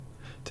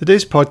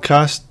Today's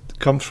podcast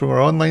comes from our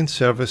online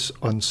service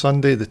on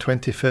Sunday the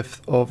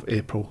 25th of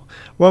April.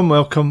 Warm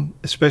welcome,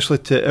 especially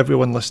to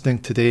everyone listening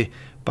today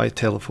by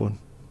telephone.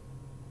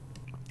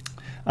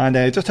 And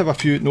I just have a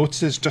few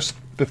notices just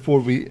before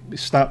we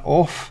start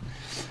off.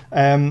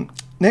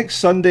 Next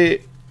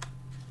Sunday,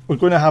 we're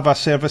going to have a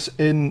service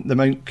in the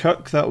Mount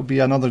Kirk. That will be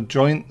another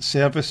joint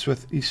service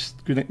with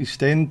Greenock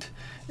East End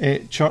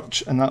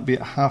Church, and that'll be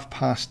at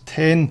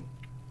 10:30.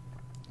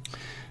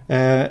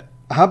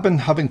 I have been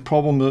having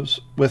problems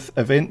with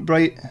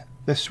Eventbrite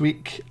this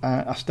week.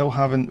 I still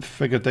haven't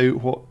figured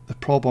out what the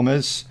problem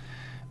is.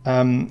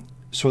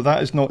 So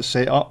that is not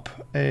set up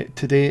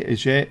today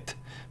as yet.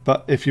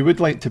 But if you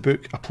would like to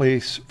book a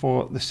place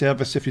for the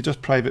service, if you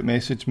just private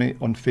message me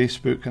on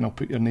Facebook and I'll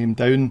put your name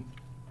down.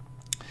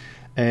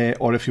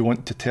 Or if you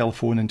want to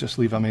telephone and just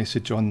leave a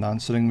message on the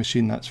answering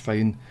machine, that's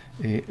fine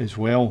as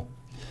well.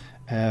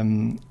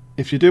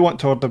 If you do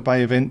want to order by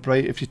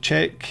Eventbrite, if you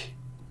check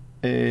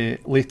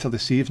later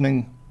this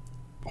evening,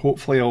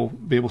 hopefully I'll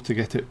be able to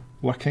get it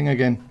working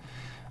again.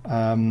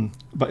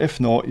 But if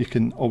not, you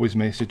can always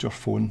message or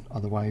phone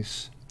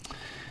otherwise.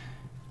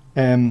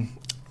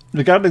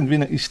 Regarding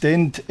Greenock East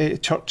End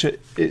Church,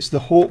 it's the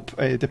hope,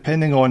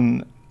 depending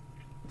on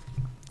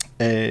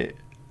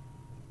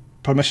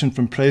permission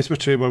from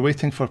Presbytery, we're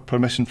waiting for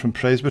permission from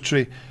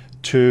Presbytery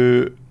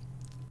to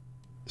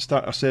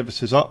start our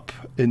services up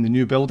in the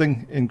new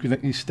building in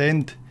Greenock East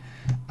End,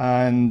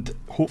 and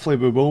hopefully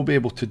we will be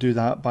able to do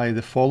that by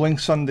the following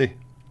Sunday.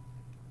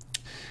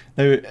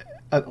 Now,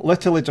 I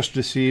literally just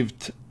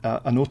received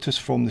a notice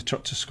from the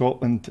Church of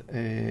Scotland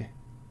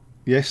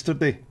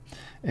yesterday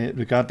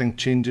regarding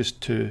changes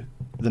to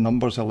the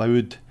numbers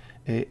allowed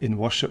in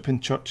worship in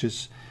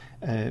churches.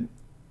 And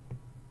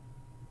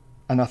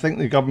I think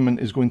the government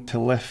is going to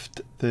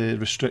lift the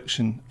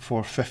restriction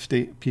for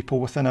 50 people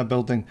within a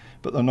building,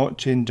 but they're not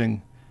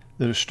changing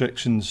the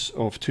restrictions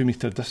of 2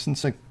 metre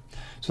distancing.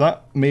 So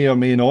that may or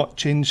may not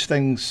change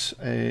things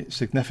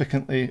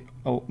significantly.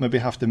 I'll maybe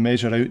have to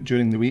measure out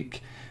during the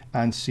week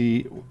and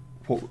see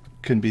what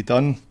can be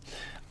done.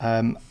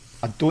 I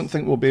don't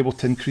think we'll be able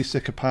to increase the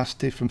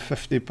capacity from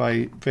 50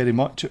 by very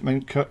much at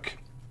Mount Kirk,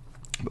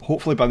 but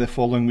hopefully by the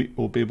following week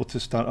we'll be able to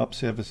start up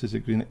services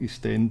at Greenock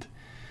East End,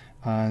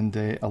 and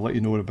I'll let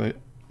you know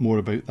more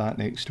about that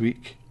next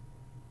week.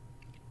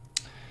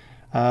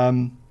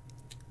 Also,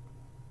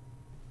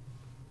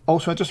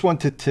 I just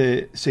wanted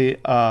to say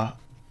a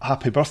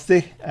happy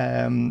birthday.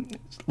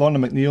 It's Lorna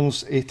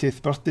McNeil's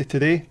 80th birthday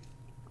today,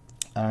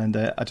 and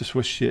I just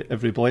wish you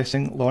every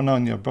blessing, Lorna,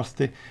 on your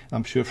birthday.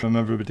 I'm sure from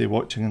everybody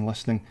watching and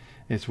listening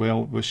as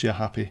well, wish you a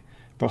happy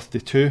birthday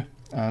too,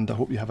 and I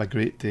hope you have a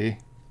great day.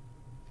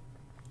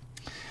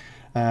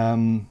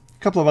 A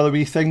couple of other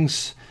wee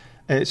things.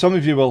 Some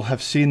of you will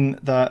have seen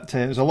that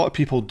there's a lot of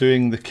people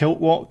doing the Kilt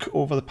Walk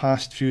over the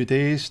past few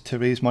days to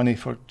raise money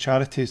for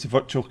charities, the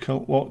virtual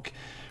Kilt Walk,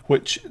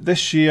 which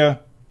this year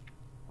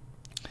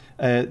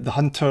the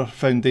Hunter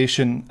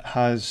Foundation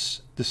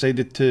has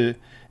decided to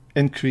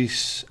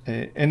increase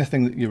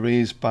anything that you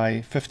raise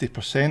by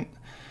 50%.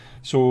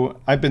 So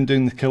I've been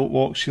doing the Kilt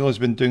Walk, Sheila's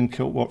been doing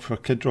Kilt Walk for a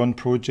Kidron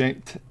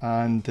project,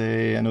 and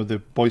I know the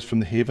boys from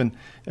the Haven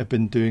have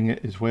been doing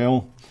it as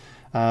well.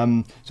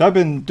 So I've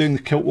been doing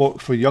the Kilt Walk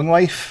for Young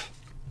Life,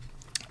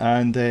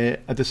 and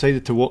I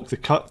decided to walk the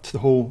cut the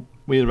whole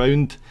way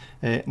around,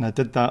 and I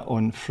did that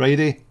on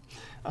Friday,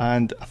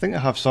 and I think I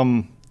have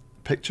some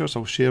pictures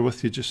I'll share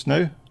with you just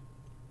now.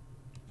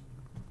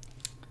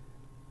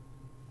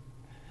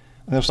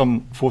 And there's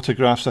some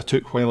photographs I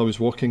took while I was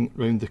walking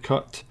around the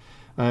cut.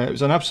 It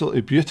was an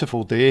absolutely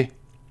beautiful day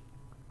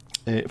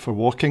for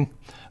walking.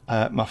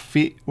 My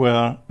feet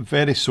were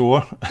very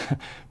sore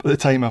by the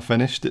time I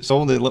finished. It's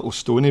all the little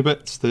stony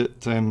bits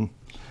that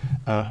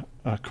are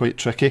quite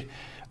tricky.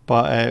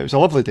 But it was a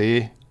lovely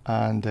day,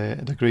 and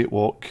had a great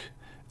walk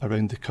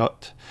around the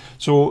cut.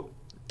 So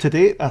to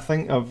date, I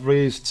think I've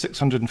raised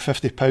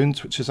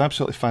 £650, which is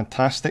absolutely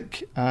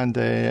fantastic. And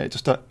I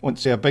just want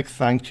to say a big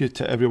thank you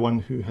to everyone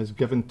who has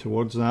given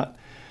towards that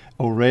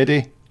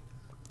already.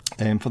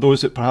 For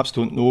those that perhaps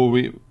don't know,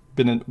 we've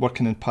been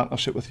working in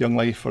partnership with Young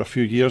Life for a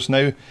few years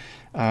now,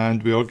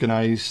 and we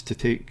organise to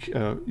take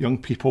young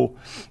people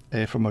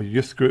from our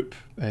youth group.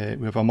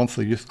 We have a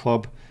monthly youth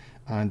club,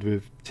 and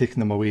we've taken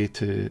them away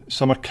to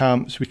summer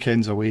camps,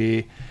 weekends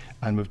away,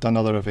 and we've done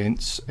other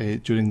events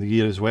during the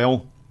year as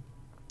well.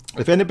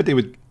 If anybody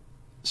would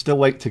still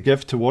like to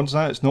give towards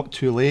that, it's not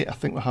too late. I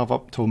think we'll have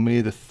up till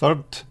May the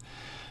 3rd.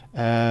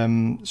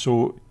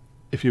 So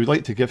if you would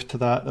like to give to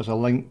that, there's a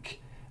link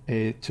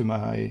to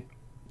my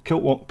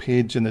Kilt Walk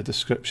page in the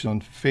description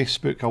on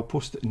Facebook. I'll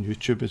post it on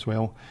YouTube as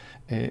well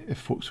if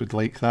folks would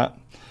like that.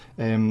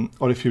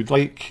 Or if you would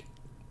like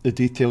the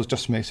details,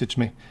 just message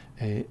me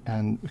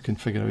and we can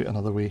figure out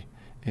another way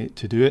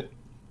to do it.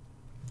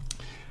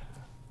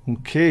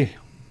 Okay,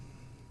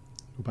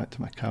 go back to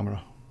my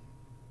camera.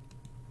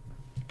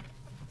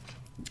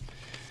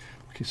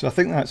 Okay, so I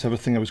think that's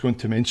everything I was going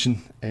to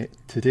mention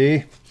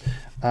today.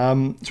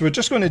 So we're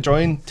just going to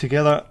join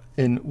together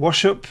in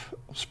worship,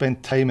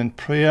 spend time in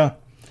prayer,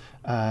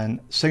 and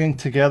singing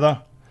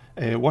together,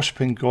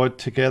 worshipping God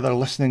together,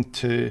 listening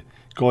to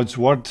God's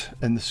word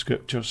in the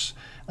scriptures.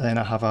 And then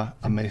I have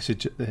a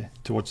message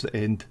towards the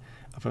end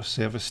of our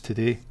service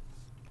today.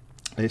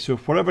 So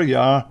wherever you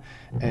are,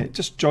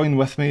 just join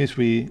with me as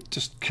we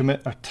just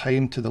commit our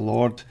time to the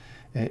Lord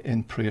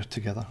in prayer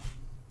together.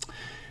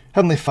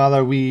 Heavenly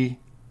Father, we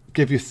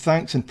give you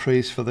thanks and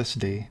praise for this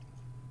day.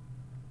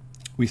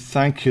 We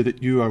thank you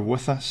that you are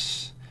with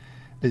us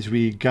as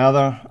we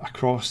gather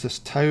across this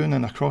town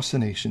and across the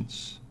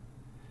nations.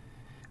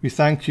 We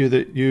thank you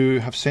that you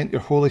have sent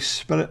your Holy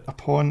Spirit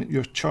upon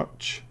your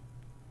church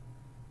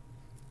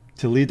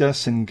to lead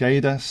us and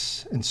guide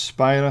us,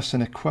 inspire us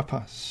and equip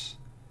us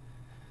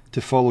to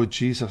follow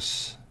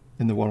Jesus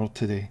in the world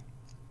today.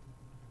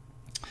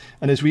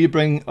 And as we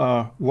bring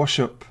our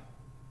worship,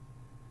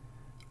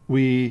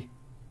 we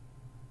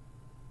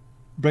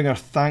bring our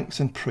thanks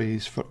and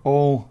praise for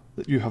all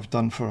that you have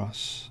done for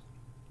us.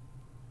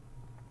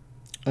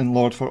 And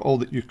Lord, for all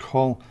that you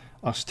call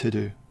us to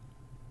do,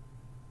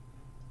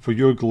 for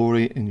your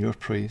glory and your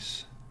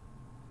praise.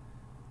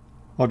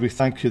 Lord, we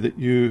thank you that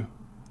you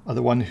are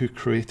the one who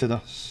created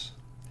us,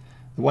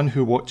 the one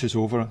who watches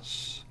over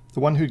us, the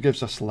one who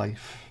gives us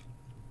life.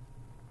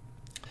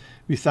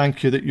 We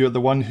thank you that you are the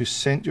one who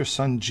sent your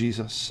Son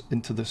Jesus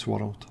into this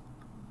world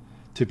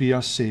to be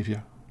our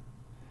Saviour,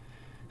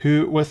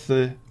 who with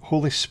the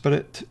Holy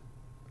Spirit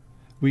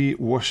we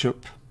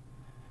worship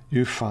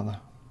you, Father.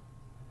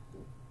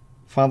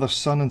 Father,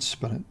 Son and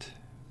Spirit,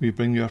 we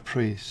bring you our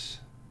praise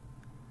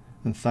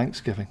and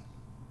thanksgiving.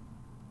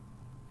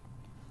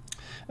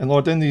 And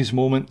Lord, in these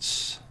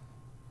moments,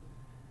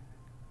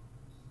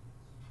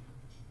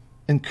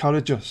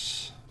 encourage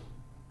us,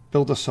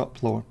 build us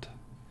up, Lord.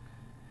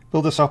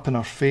 Build us up in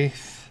our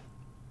faith,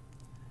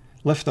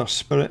 lift our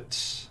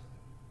spirits,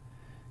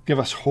 give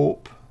us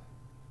hope,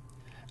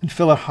 and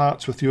fill our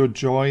hearts with your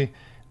joy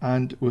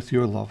and with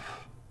your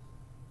love.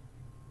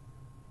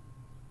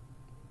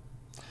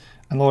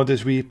 And Lord,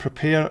 as we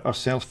prepare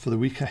ourselves for the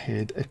week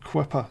ahead,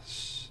 equip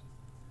us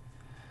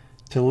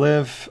to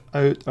live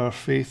out our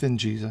faith in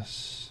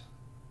Jesus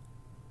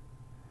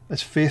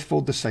as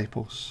faithful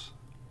disciples,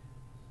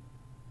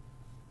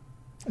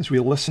 as we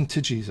listen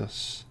to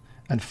Jesus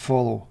and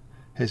follow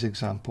his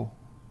example.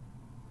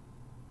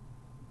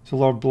 So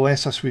Lord,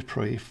 bless us, we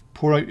pray.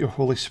 Pour out your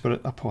Holy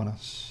Spirit upon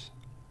us.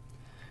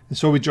 And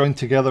so we join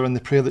together in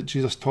the prayer that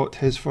Jesus taught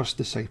his first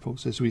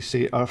disciples as we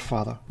say, Our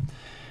Father,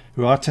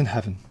 who art in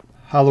heaven,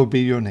 hallowed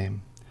be your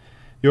name.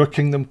 Your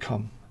kingdom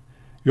come.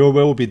 Your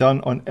will be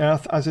done on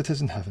earth as it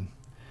is in heaven.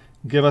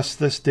 Give us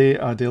this day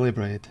our daily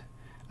bread,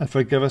 and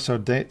forgive us our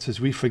debts as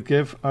we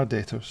forgive our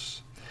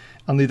debtors.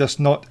 And lead us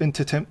not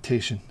into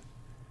temptation,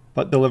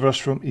 but deliver us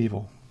from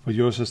evil. For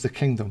yours is the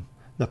kingdom,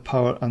 the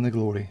power and the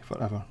glory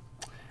forever.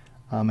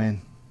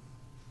 Amen.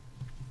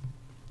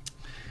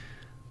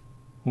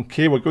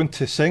 Okay, we're going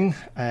to sing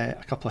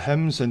a couple of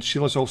hymns, and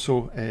Sheila's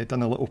also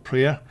done a little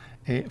prayer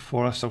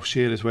for us. I'll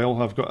share as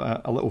well. I've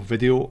got a little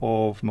video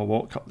of my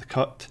walk up the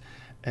cut,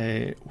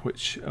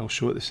 which I'll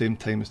show at the same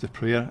time as the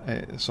prayer.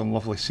 Some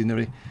lovely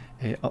scenery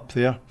up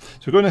there.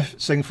 So we're going to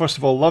sing first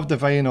of all Love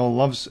Divine, All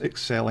Love's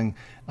Excelling,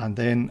 and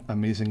then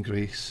Amazing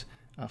Grace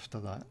after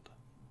that.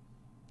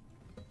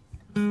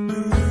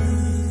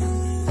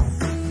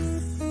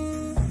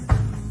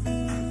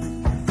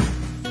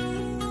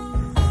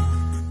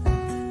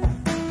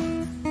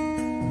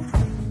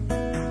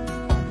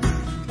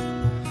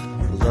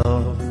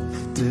 Love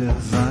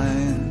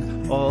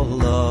divine, all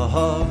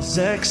love's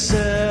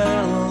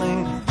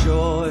excelling,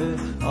 joy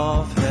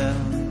of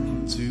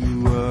heaven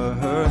to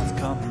earth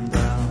come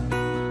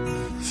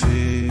down,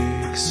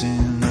 fix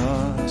in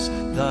us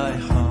thy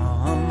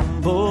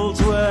humble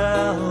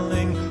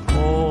dwelling,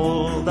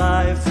 all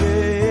thy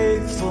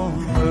faithful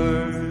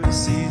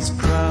mercies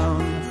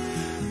crown.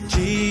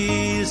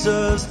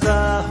 Jesus,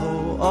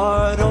 thou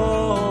art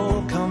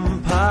all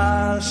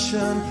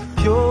compassion,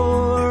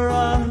 pure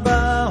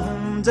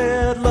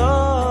unbounded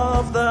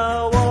love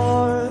thou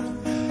art.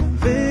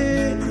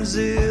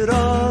 Visit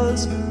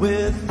us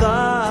with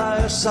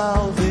thy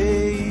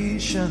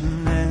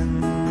salvation,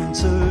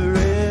 enter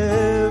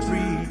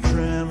every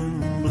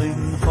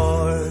trembling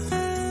heart.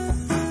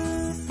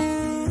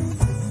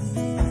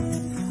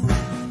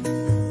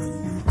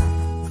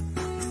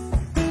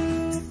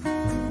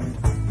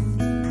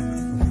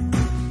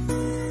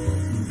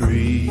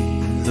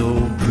 Breathe,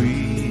 oh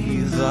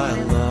breathe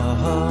thy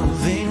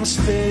loving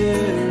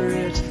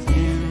spirit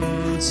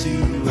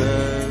into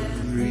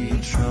every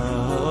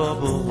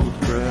troubled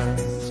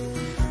breast.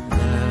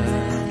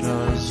 Let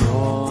us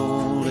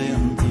all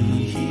in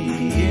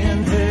thee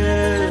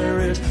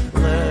inherit,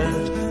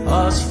 let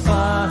us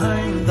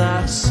find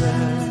that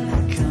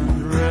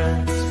second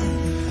rest.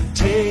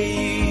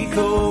 Take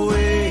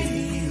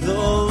away the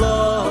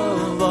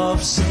love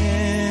of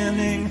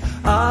sinning,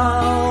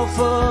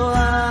 Alpha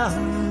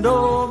and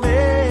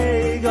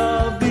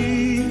Omega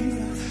be,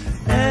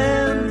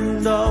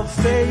 end of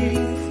faith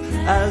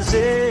as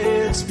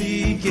its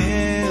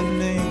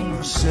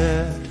beginning,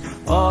 set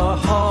our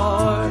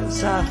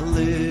hearts at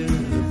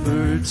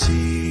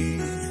liberty.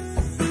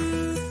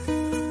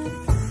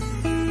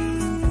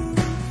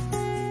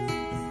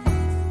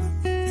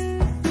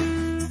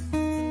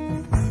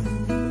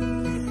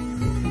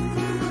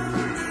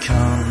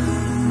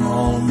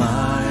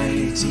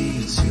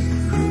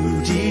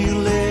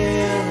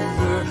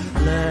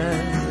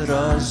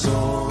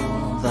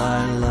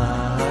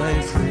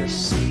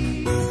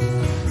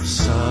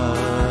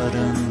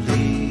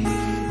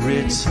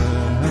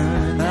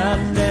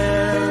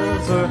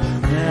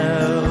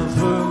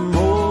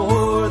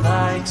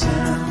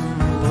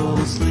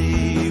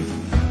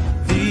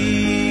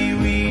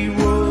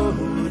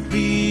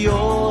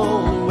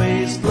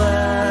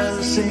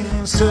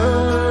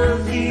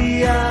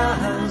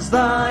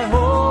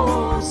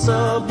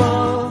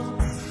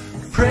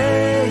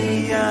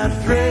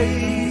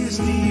 praise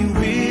thee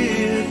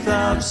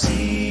without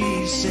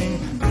ceasing.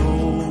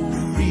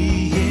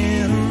 Glory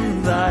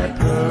in thy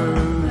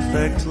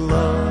perfect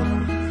love.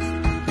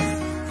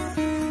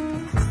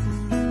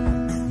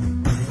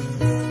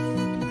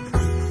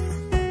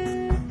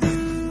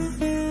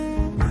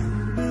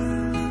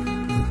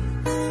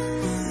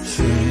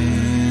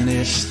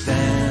 Finish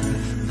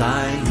then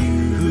thy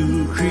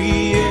new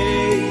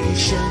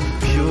creation,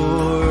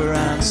 pure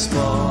and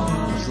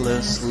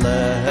spotless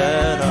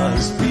let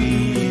us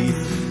be.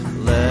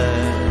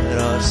 Let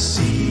us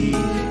see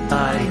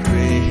thy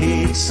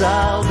great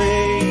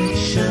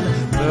salvation,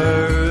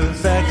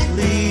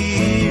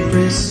 perfectly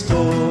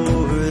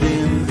restored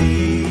in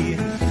thee.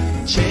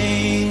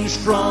 Changed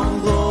from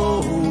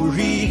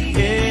glory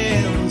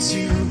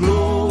into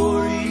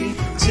glory,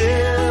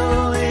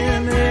 till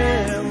in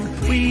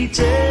him we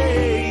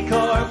take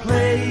our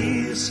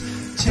place,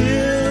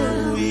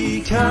 till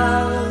we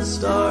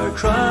cast our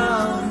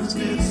crowns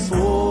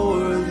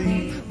before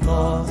thee,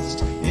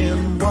 lost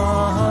in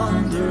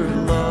wonder,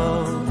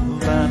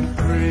 love, and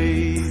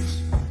praise.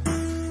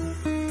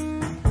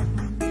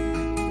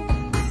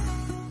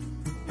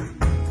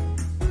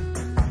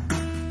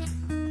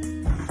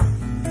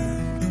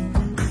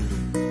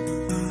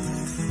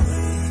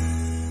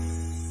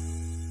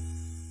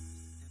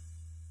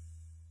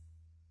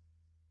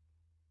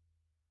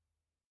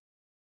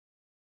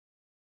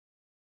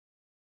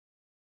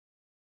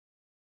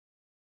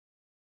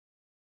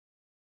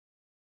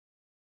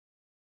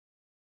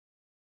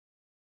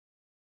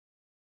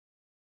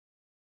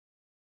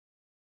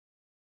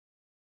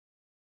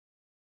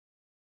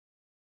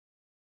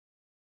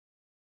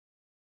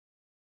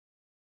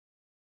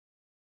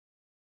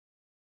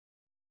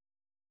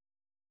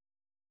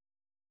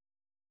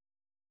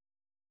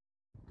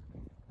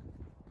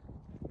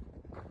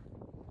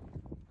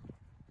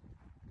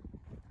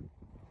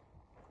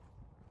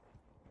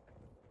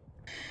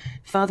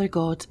 Father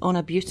God, on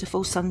a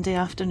beautiful Sunday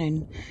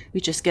afternoon, we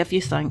just give you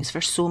thanks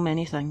for so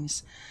many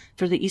things,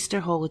 for the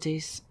Easter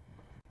holidays,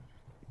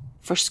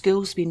 for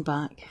schools being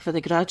back, for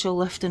the gradual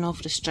lifting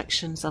of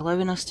restrictions,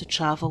 allowing us to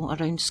travel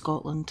around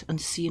Scotland and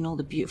seeing all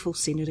the beautiful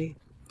scenery,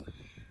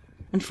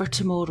 and for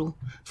tomorrow,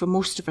 for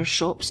most of our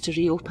shops to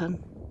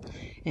reopen,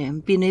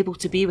 being able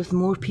to be with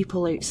more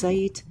people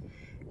outside.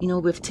 You know,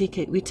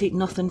 we take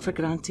nothing for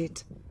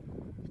granted.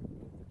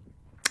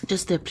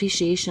 Just the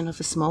appreciation of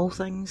the small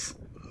things.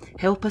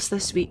 Help us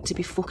this week to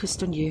be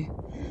focused on you,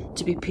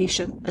 to be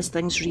patient as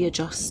things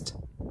readjust.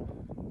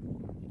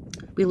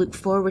 We look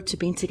forward to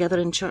being together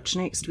in church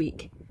next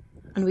week,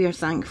 and we are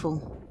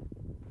thankful.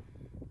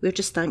 We're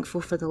just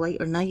thankful for the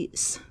lighter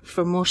nights,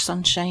 for more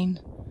sunshine,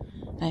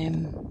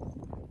 and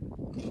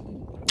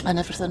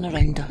everything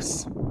around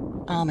us.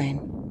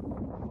 Amen.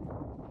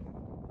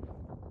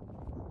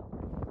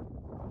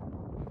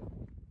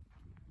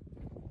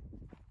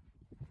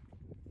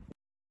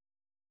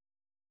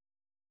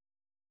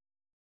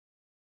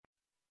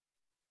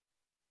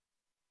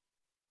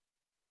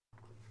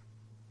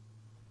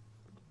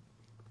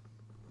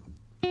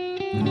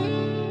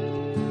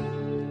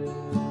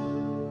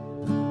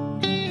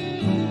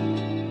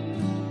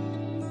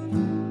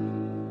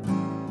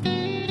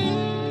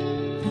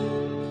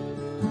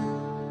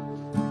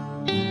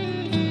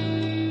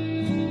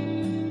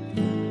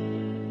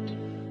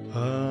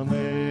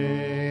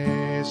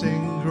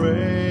 Amazing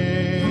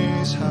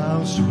grace,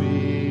 how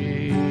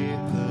sweet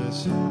the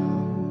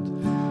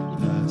sound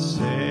that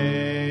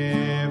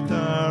saved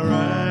a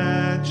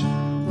wretch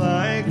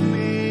like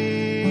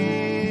me.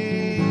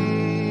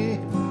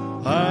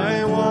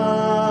 I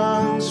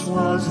once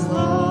was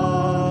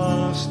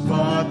lost,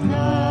 but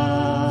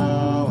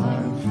now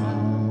I'm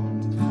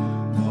found.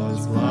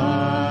 Was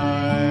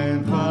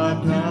blind,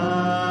 but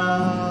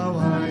now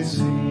I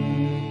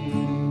see.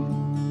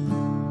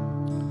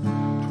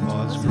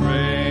 'Twas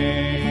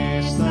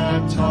grace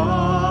that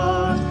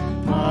taught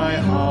my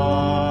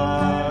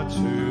heart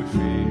to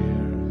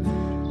fear,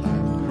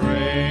 and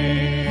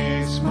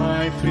grace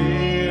my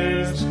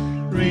fears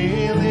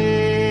relieved.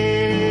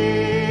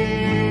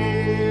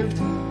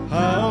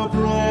 How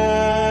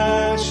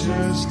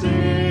precious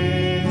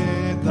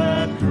did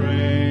that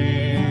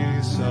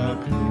grace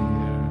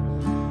appear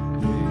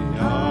the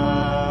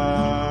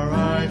hour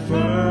I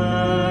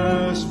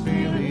first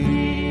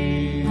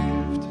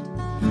believed.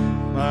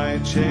 My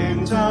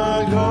chains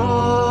are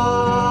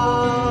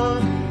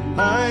gone,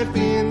 I've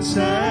been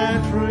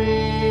set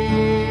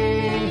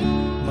free.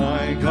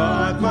 My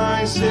God,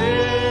 my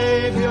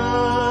Savior,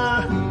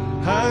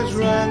 has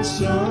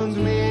ransomed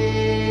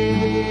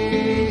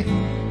me.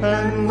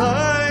 And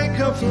like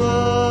a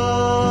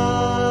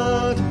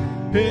flood,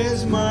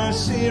 His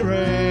mercy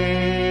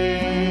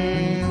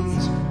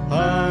reigns.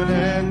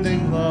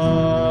 Unending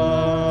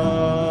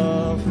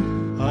love,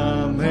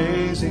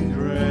 amazing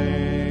grace.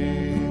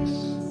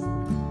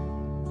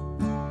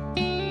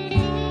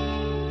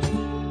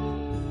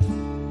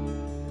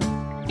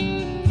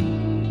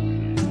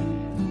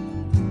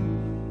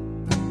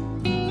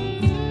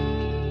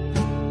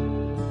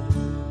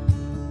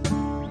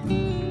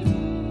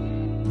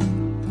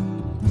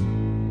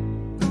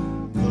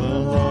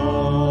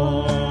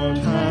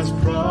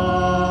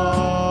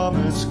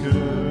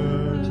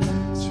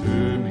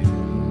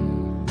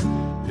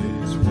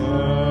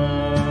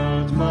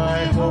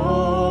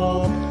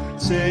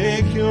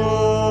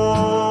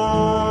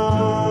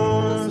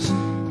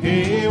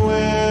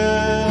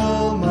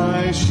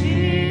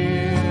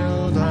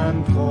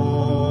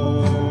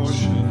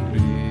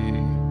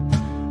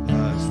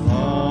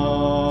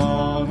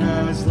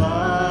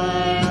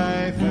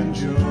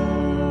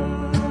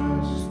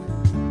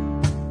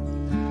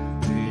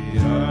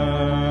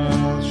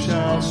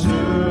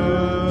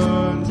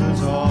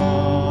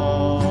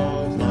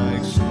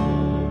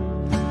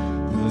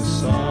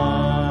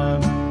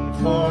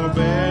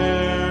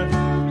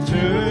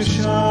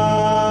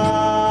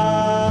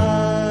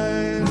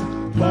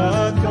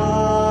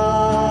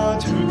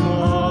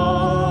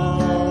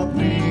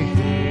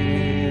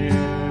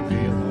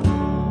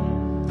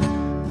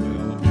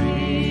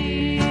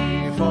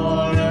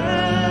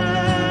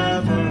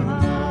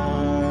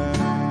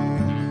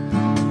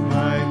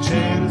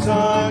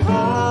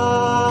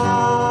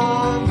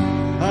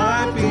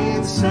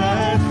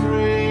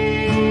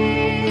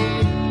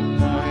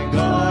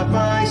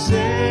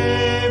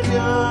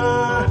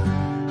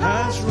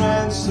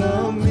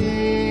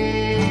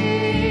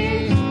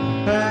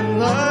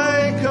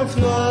 a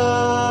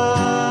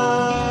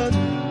flood,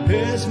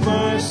 His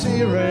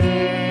mercy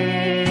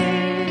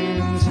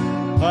reigns.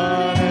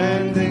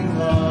 Unending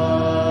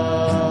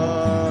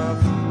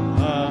love,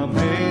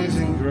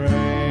 amazing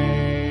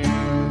grace.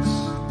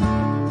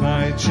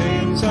 My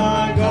chains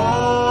are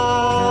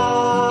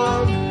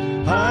gone,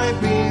 I've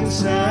been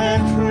set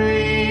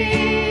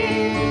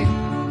free.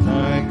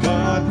 My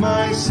God,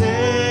 my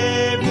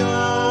Savior,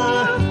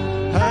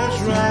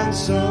 has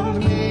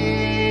ransomed me.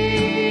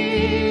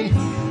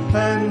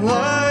 And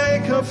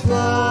like a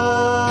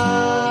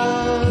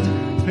flood,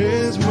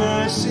 His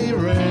mercy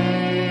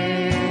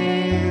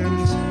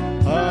reigns.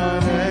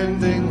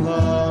 Unending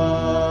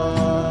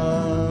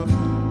love,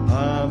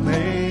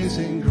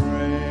 amazing grace.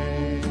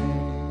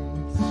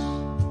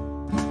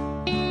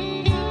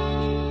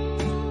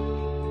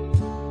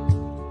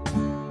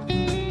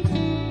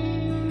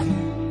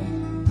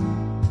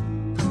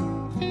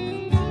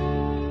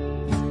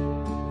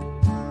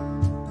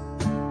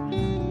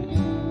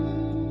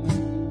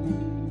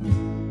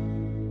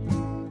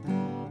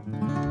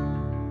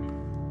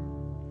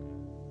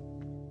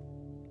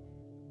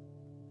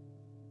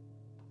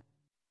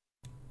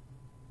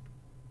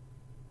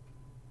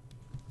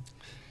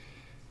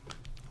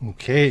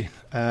 Okay,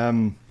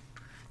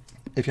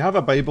 if you have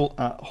a Bible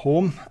at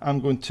home, I'm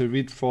going to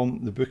read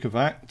from the book of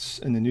Acts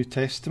in the New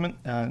Testament,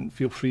 and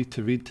feel free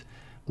to read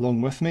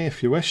along with me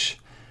if you wish.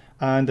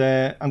 And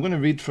I'm going to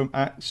read from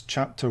Acts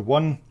chapter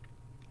 1,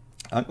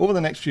 and over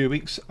the next few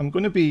weeks I'm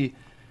going to be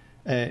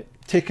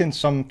taking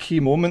some key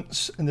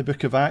moments in the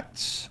book of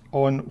Acts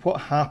on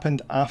what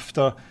happened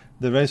after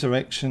the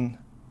resurrection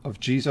of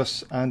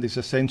Jesus and his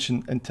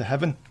ascension into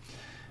heaven,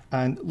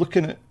 and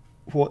looking at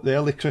what the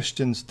early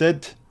Christians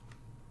did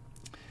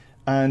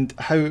and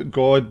how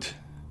God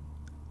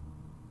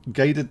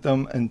guided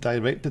them and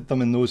directed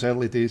them in those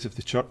early days of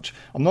the church.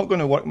 I'm not going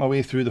to work my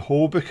way through the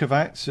whole book of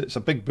Acts. It's a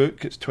big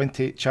book. It's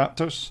 28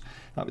 chapters.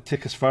 That would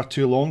take us far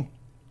too long.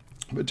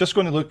 But just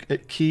going to look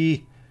at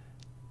key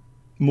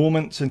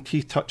moments and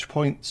key touch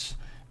points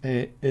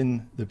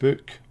in the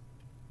book.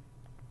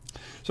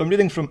 So I'm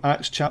reading from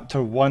Acts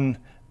chapter 1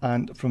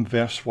 and from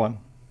verse 1.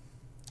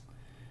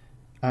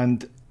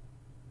 And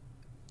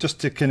just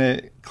to kind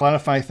of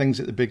clarify things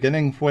at the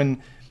beginning,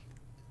 when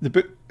the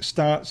book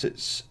starts,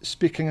 it's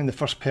speaking in the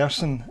first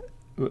person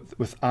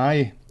with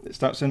I. It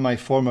starts, in my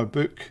former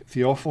book,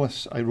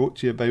 Theophilus, I wrote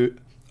to you about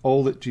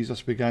all that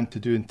Jesus began to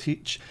do and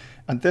teach.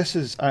 And this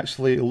is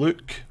actually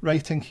Luke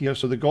writing here.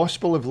 So the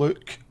Gospel of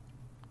Luke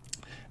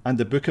and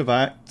the book of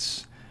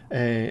Acts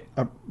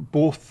are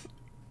both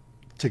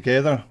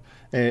together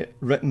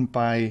written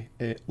by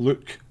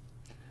Luke,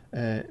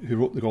 who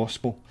wrote the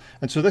Gospel.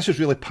 And so this is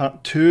really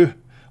part 2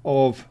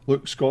 of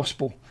Luke's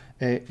Gospel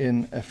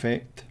in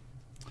effect.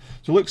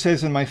 So Luke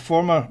says, in my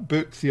former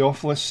book,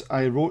 Theophilus,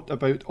 I wrote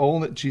about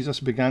all that Jesus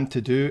began to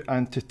do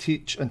and to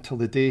teach until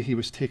the day he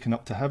was taken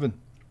up to heaven,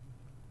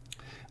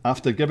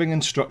 after giving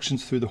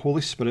instructions through the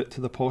Holy Spirit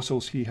to the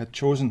apostles he had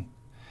chosen.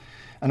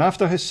 And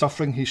after his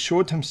suffering, he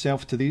showed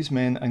himself to these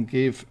men and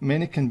gave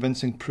many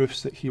convincing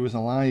proofs that he was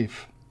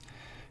alive.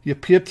 He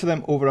appeared to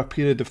them over a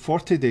period of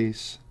 40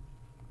 days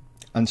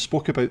and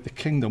spoke about the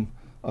kingdom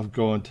of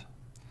God.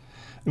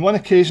 On one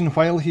occasion,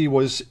 while he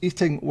was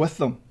eating with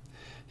them,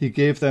 he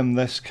gave them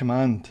this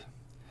command: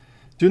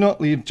 do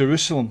not leave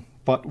Jerusalem,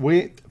 but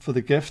wait for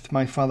the gift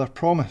my Father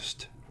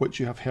promised,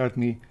 which you have heard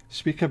me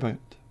speak about.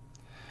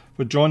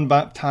 For John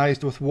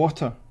baptized with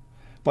water,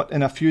 but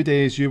in a few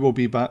days you will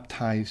be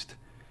baptized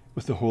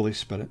with the Holy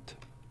Spirit.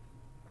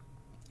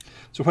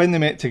 So when they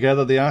met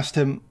together, they asked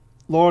him,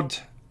 Lord,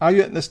 are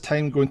you at this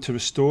time going to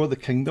restore the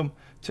kingdom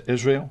to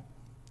Israel?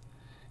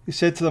 He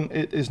said to them,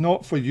 it is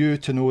not for you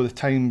to know the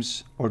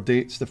times or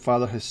dates the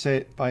Father has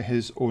set by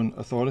his own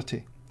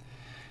authority.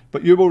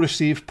 But you will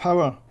receive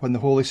power when the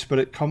Holy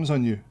Spirit comes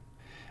on you,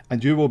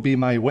 and you will be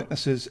my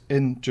witnesses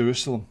in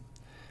Jerusalem,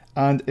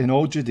 and in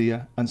all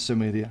Judea and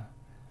Samaria,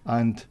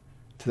 and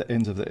to the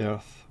ends of the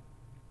earth.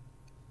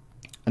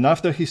 And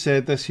after he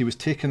said this, he was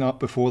taken up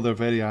before their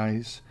very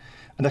eyes,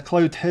 and a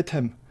cloud hid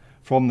him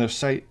from their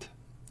sight.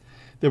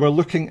 They were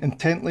looking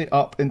intently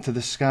up into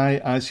the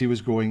sky as he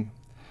was going,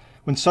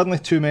 when suddenly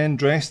 2 men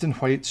dressed in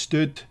white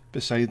stood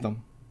beside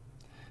them.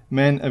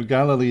 Men of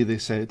Galilee, they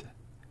said,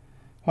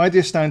 why do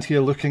you stand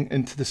here looking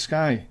into the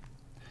sky?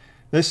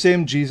 This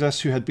same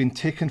Jesus who had been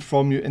taken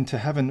from you into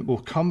heaven will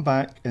come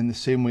back in the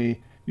same way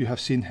you have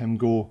seen him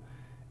go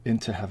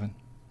into heaven.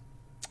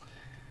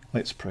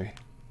 Let's pray.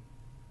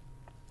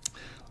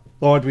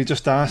 Lord, we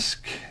just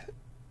ask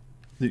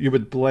that you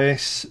would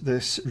bless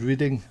this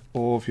reading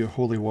of your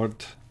holy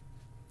word.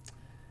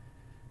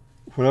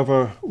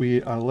 Wherever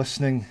we are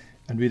listening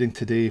and reading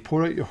today,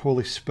 pour out your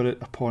Holy Spirit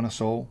upon us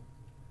all,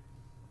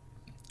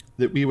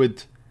 that we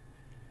would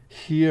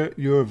hear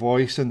your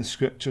voice in the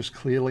scriptures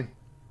clearly,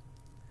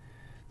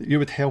 that you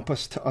would help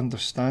us to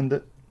understand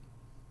it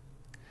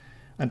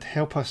and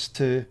help us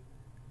to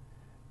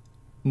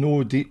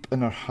know deep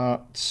in our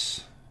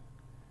hearts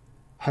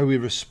how we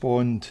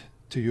respond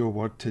to your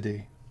word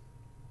today,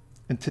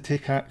 and to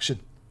take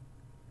action.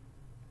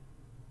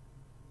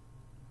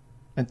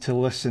 and to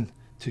listen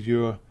to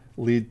your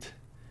lead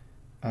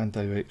and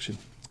direction.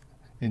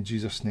 In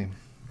Jesus' name,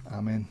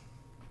 amen.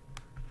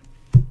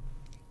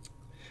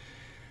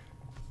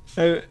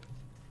 Now,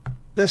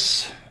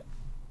 this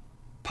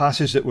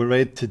passage that we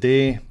read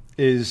today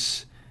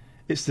it's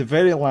the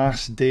very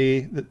last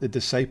day that the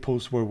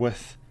disciples were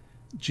with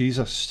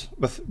Jesus,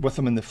 with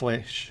him in the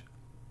flesh.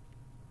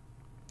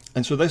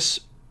 And so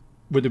this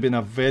would have been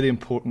a very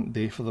important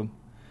day for them,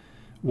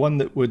 one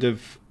that would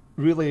have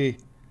really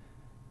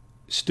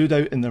stood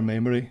out in their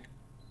memory.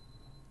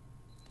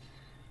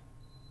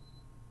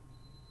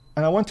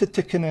 And I wanted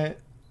to kind of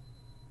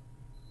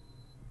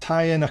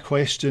tie in a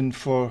question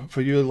for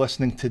you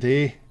listening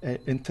today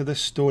into this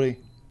story.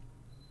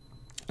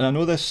 And I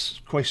know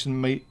this question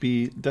might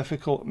be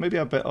difficult, maybe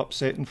a bit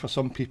upsetting for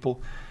some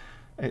people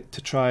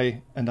to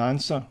try and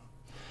answer.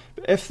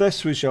 But if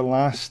this was your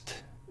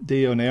last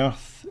day on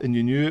earth and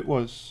you knew it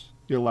was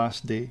your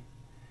last day,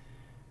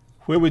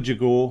 where would you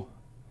go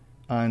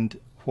and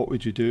what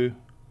would you do?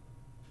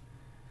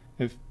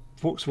 If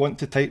folks want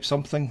to type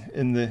something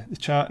in the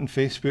chat and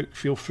Facebook,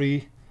 feel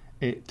free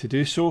to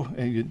do so.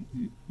 You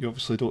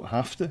obviously don't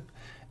have to.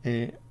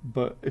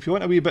 But if you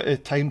want a wee bit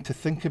of time to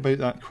think about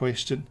that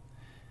question,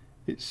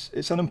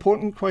 it's an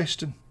important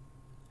question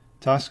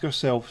to ask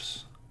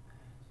ourselves.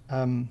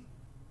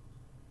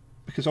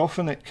 Because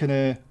often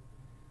it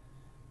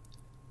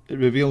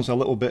reveals a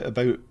little bit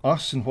about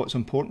us and what's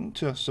important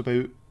to us,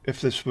 about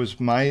if this was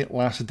my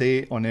last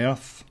day on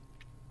earth,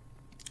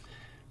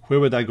 where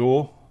would I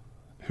go?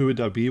 Who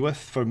would I be with?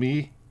 For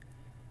me,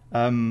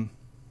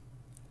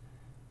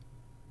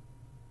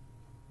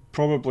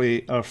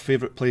 probably our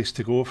favourite place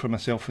to go for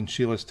myself and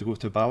Sheila is to go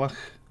to Ballach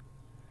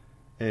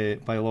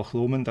by Loch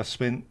Lomond. I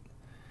spent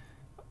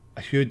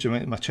a huge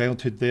amount of my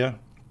childhood there.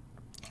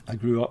 I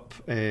grew up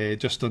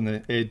just on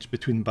the edge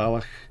between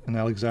Ballach and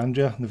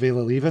Alexandria, the Vale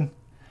of Leven.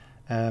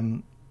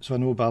 So I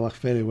know Ballach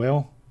very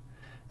well.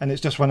 And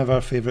it's just one of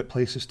our favourite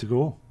places to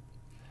go.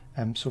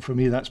 So for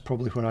me, that's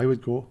probably where I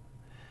would go.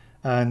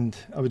 And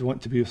I would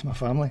want to be with my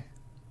family.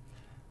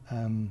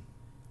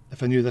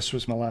 If I knew this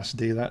was my last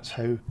day, that's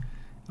how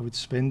I would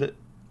spend it.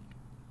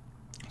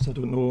 So I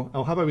don't know.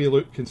 I'll have a wee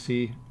look and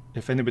see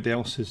if anybody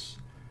else has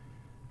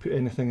put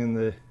anything in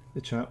the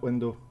chat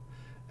window.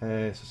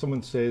 So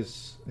someone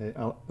says,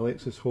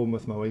 Alexa's home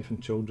with my wife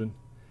and children.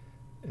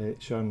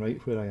 Sharon,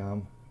 right where I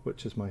am,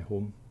 which is my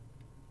home.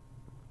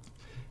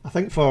 I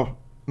think for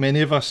many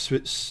of us,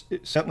 it's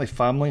certainly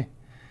family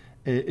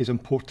is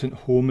important,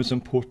 home is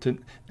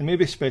important, and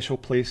maybe special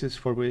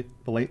places where we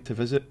like to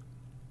visit.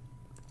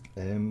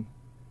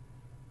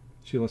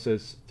 Sheila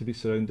says, to be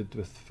surrounded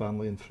with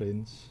family and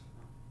friends.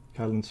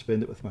 Carolyn,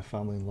 spend it with my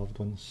family and loved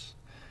ones.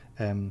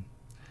 So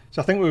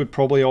I think we would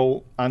probably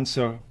all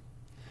answer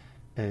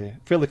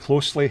fairly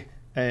closely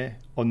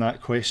on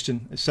that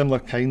question, similar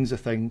kinds of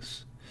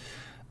things.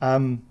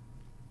 And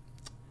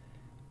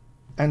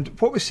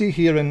what we see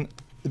here in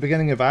the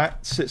beginning of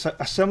Acts, it's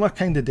a similar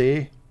kind of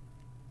day.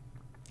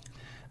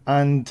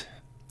 And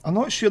I'm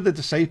not sure the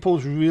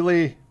disciples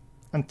really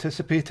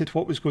anticipated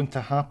what was going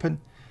to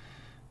happen.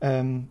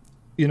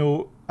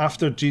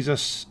 After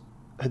Jesus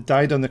had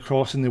died on the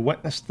cross and they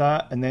witnessed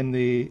that, and then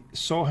they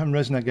saw him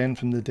risen again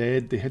from the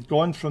dead, they had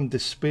gone from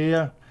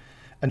despair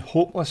and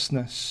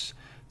hopelessness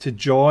to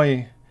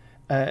joy,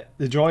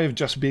 the joy of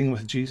just being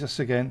with Jesus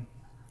again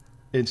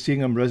and seeing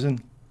him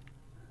risen.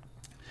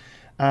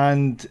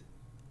 And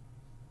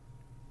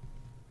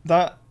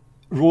that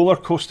roller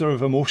coaster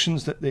of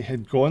emotions that they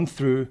had gone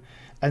through,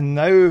 and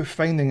now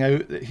finding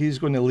out that he's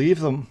going to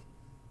leave them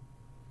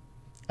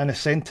and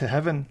ascend to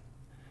heaven,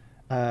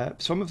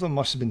 some of them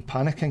must have been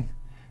panicking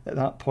at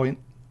that point.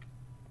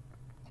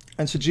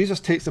 And so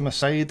Jesus takes them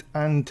aside,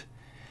 and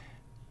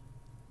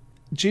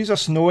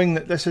Jesus, knowing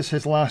that this is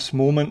his last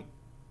moment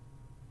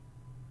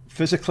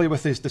physically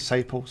with his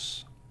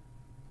disciples,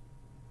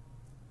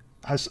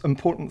 has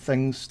important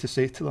things to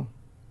say to them.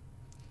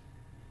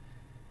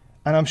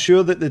 And I'm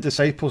sure that the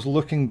disciples,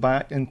 looking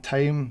back in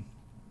time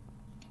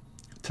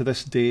to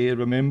this day,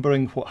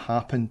 remembering what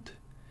happened,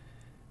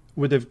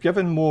 would have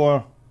given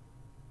more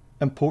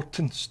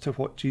importance to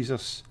what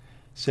Jesus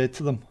said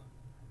to them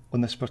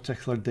on this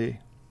particular day.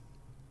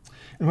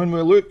 And when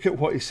we look at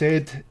what he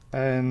said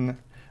in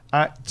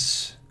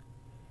Acts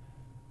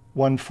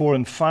 1, 4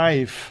 and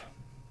 5,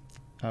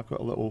 I've got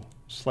a little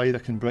slide I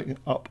can bring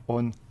up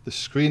on the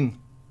screen.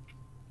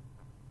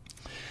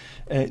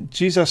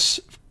 Jesus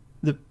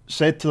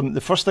said to them,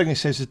 the first thing he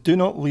says is, do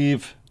not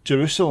leave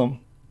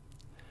Jerusalem,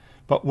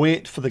 but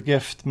wait for the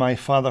gift my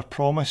Father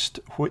promised,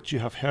 which you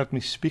have heard me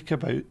speak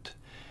about.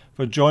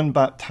 For John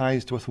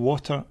baptized with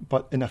water,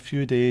 but in a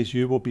few days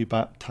you will be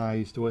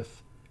baptized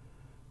with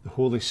the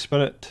Holy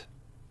Spirit.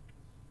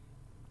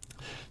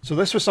 So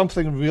this was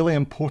something really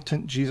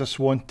important Jesus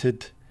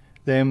wanted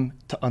them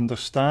to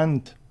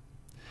understand.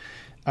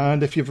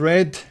 And if you've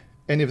read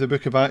any of the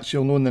book of Acts,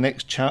 you'll know in the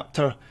next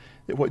chapter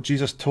that what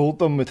Jesus told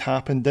them would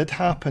happen did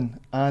happen,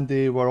 and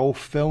they were all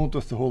filled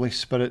with the Holy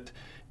Spirit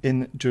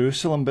in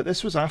Jerusalem. But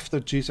this was after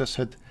Jesus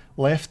had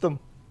left them.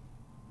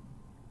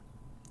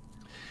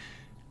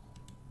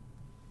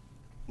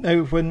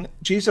 Now, when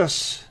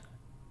Jesus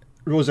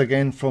rose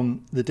again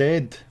from the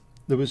dead,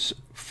 there was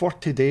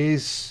 40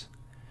 days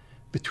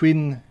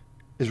between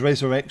his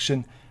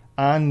resurrection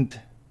and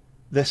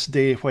this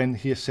day when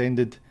he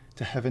ascended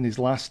to heaven, his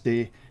last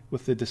day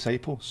with the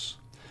disciples.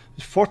 It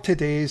was 40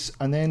 days,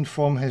 and then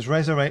from his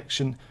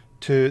resurrection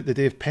to the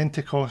day of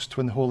Pentecost,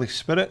 when the Holy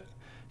Spirit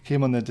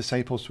came on the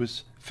disciples,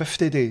 was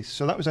 50 days.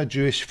 So that was a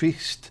Jewish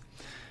feast.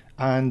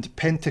 And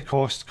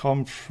Pentecost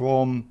comes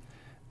from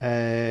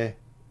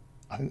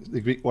I think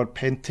the Greek word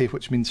pente,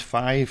 which means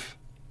 5.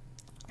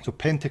 So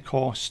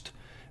Pentecost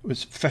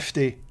was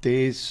 50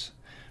 days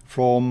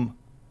from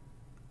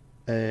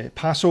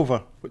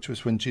Passover, which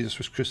was when Jesus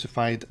was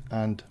crucified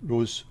and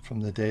rose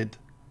from the dead.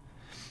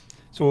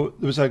 So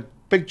there was a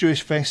big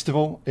Jewish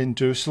festival in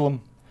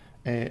Jerusalem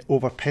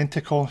over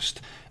Pentecost,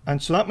 and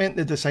so that meant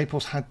the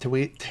disciples had to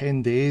wait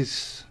 10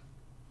 days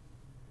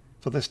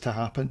for this to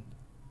happen.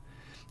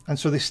 And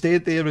so they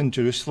stayed there in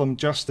Jerusalem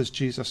just as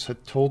Jesus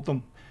had told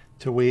them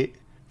to wait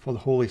for the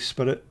Holy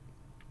Spirit.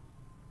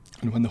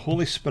 And when the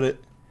Holy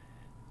Spirit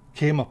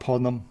came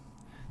upon them,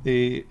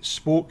 they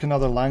spoke in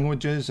other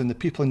languages, and the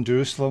people in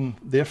Jerusalem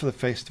there for the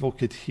festival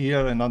could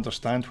hear and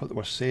understand what they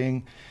were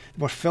saying.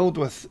 They were filled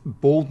with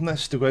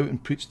boldness to go out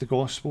and preach the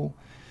gospel.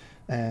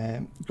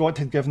 God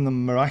had given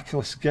them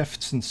miraculous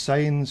gifts and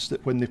signs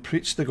that when they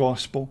preached the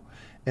gospel,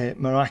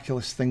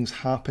 miraculous things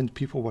happened.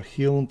 People were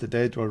healed, the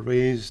dead were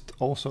raised,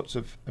 all sorts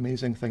of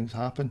amazing things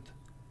happened.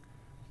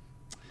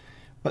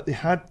 But they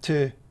had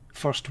to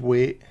first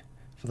wait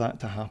for that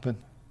to happen.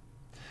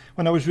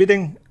 When I was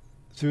reading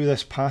through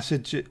this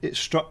passage, it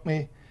struck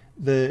me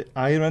the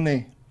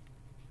irony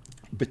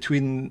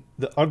between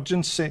the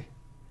urgency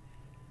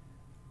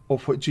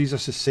of what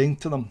Jesus is saying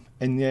to them,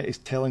 and yet he's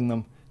telling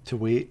them to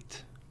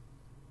wait.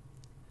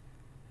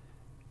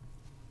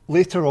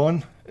 Later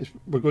on,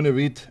 we're going to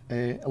read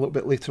a little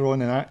bit later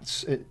on in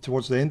Acts,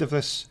 towards the end of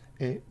this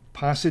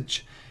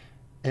passage,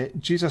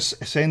 Jesus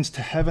ascends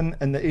to heaven,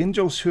 and the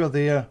angels who are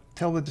there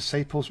tell the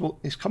disciples, well,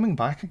 he's coming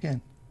back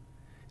again.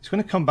 He's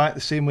going to come back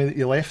the same way that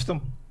you left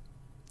him.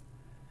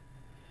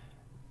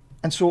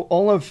 And so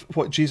all of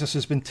what Jesus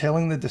has been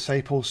telling the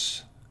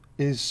disciples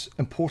is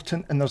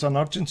important, and there's an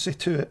urgency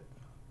to it.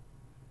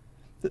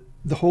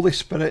 The Holy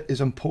Spirit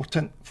is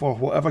important for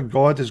whatever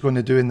God is going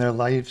to do in their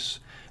lives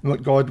and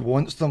what God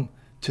wants them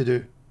to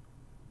do.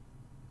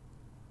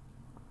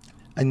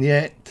 And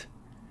yet,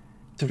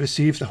 to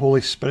receive the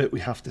Holy Spirit, we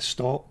have to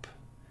stop.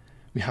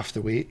 We have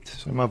to wait.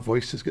 So my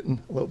voice is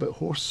getting a little bit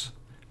hoarse.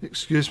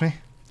 Excuse me.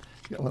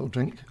 Get a little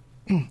drink.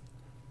 We'll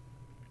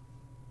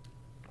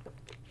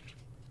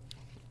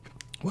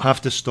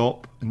have to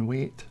stop and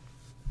wait.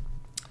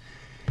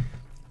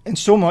 And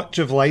so much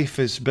of life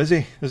is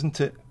busy, isn't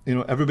it? You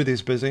know,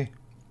 everybody's busy.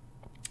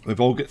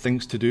 We've all got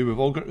things to do. We've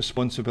all got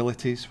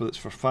responsibilities, whether it's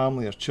for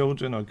family or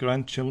children or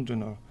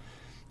grandchildren or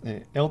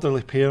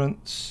elderly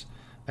parents,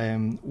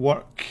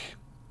 work,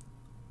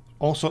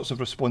 all sorts of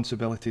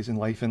responsibilities in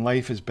life. And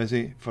life is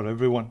busy for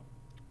everyone.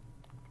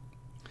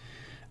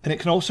 And it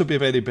can also be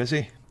very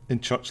busy in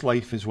church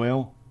life as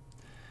well.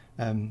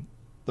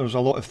 There's a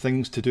lot of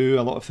things to do,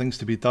 a lot of things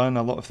to be done,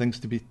 a lot of things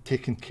to be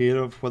taken care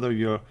of, whether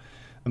you're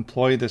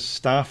employed as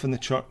staff in the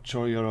church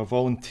or you're a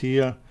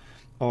volunteer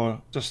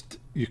or just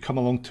you come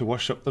along to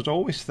worship. There's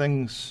always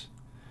things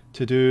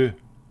to do.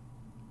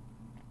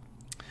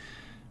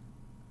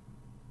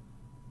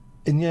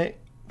 And yet,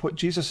 what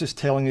Jesus is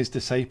telling his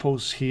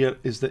disciples here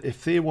is that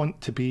if they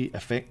want to be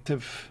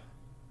effective,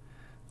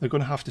 they're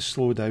going to have to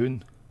slow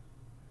down.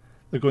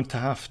 They're going to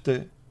have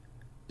to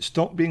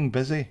stop being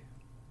busy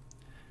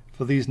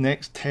for these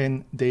next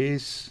 10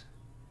 days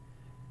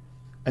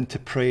and to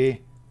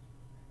pray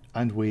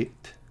and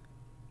wait.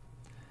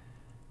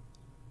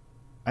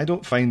 I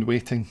don't find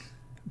waiting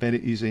very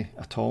easy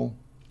at all.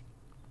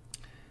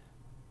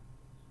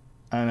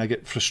 And I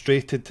get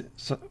frustrated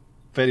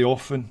very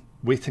often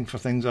waiting for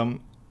things.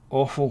 I'm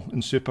awful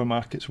in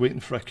supermarkets, waiting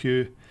for a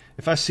queue.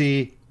 If I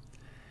see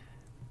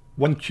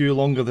one queue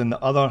longer than the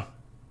other,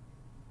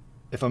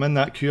 if I'm in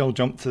that queue, I'll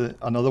jump to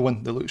another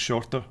one that looks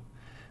shorter.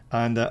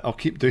 And I'll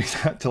keep doing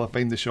that till I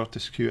find the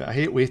shortest queue. I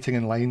hate waiting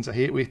in lines. I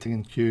hate waiting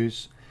in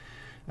queues.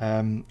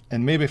 And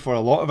maybe for a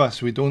lot of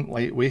us, we don't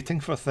like waiting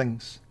for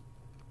things.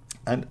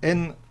 And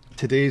in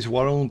today's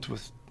world,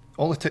 with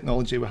all the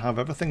technology we have,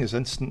 everything is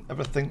instant.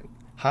 Everything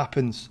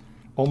happens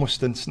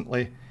almost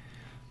instantly.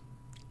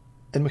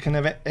 And we can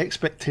have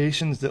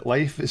expectations that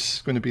life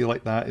is going to be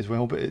like that as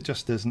well, but it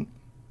just isn't.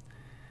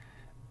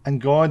 And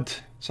God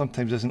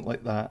sometimes isn't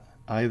like that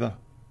either.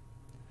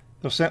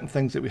 There are certain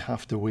things that we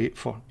have to wait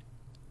for,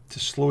 to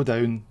slow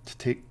down, to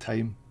take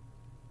time.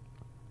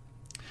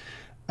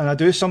 And I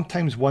do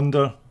sometimes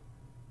wonder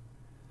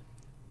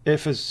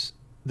if as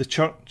the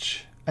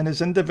church and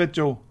as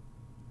individual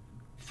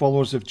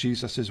followers of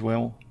Jesus as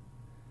well,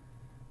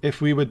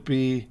 if we would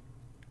be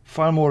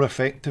far more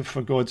effective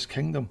for God's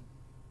kingdom,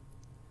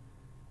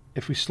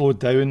 if we slowed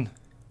down,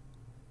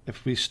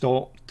 if we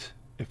stopped,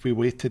 if we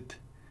waited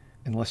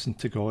and listened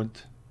to God.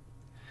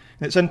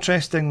 And it's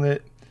interesting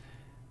that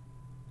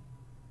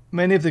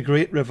many of the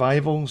great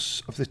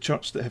revivals of the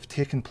church that have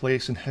taken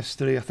place in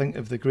history, I think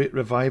of the great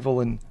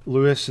revival in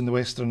Lewis in the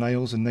Western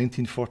Isles in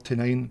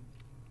 1949,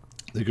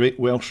 the Great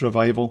Welsh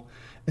Revival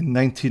in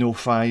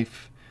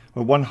 1905,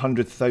 where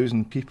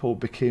 100,000 people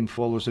became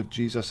followers of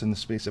Jesus in the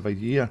space of a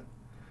year.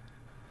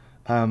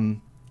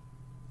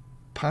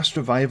 Past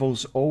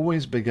revivals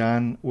always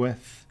began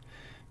with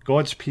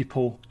God's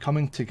people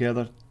coming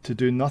together to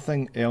do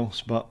nothing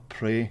else but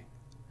pray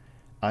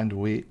and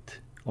wait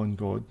on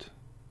God.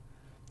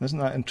 Isn't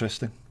that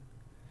interesting?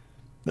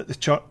 That the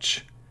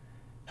church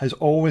has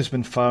always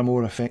been far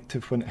more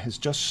effective when it has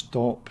just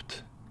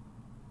stopped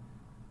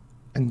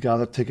and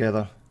gathered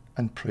together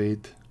and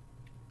prayed.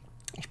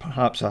 It's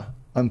perhaps an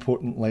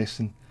important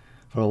lesson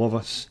for all of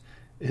us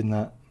in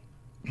that.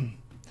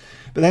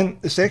 But then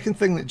the second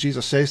thing that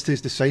Jesus says to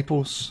his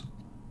disciples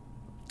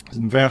is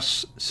in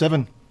verse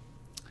 7.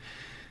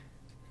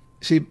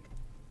 See,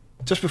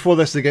 just before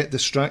this they get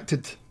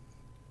distracted.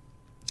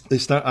 They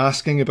start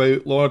asking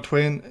about, Lord,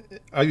 when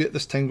are you at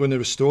this time going to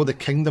restore the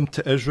kingdom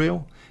to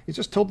Israel? He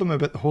just told them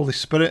about the Holy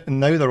Spirit and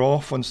now they're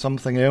off on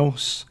something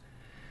else.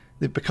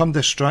 They've become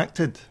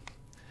distracted.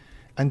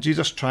 And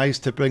Jesus tries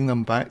to bring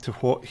them back to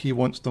what he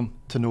wants them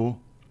to know.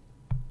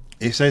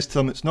 He says to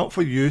them, it's not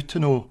for you to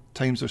know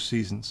times or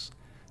seasons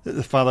that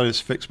the Father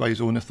is fixed by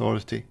his own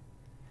authority,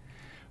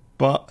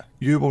 but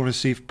you will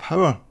receive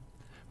power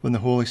when the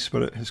Holy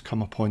Spirit has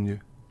come upon you.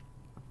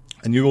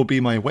 And you will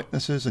be my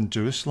witnesses in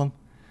Jerusalem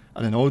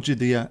and in all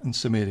Judea and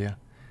Samaria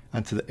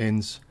and to the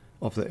ends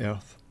of the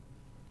earth.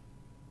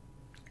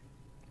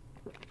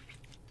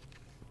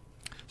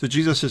 So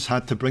Jesus has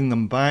had to bring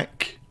them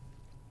back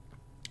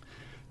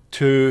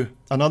to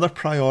another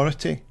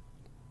priority.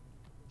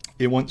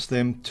 He wants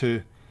them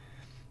to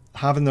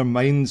have in their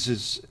minds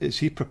as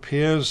he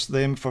prepares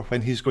them for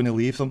when he's going to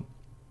leave them.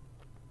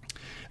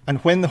 And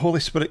when the Holy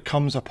Spirit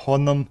comes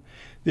upon them,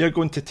 they're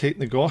going to take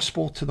the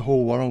gospel to the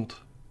whole world,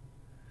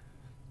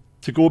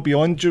 to go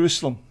beyond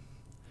Jerusalem,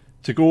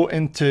 to go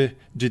into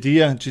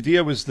Judea.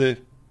 Judea was the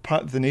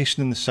part of the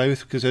nation in the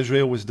south because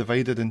Israel was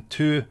divided in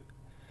two.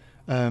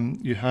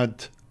 You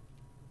had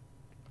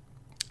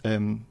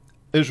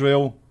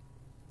Israel,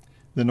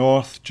 the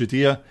north,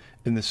 Judea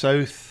in the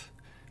south,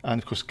 and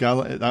of course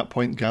at that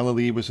point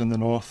Galilee was in the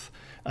north,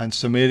 and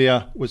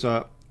Samaria was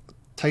a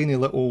tiny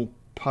little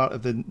part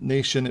of the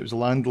nation. It was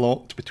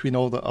landlocked between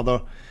all the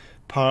other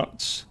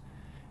parts,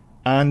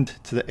 and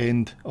to the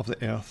end of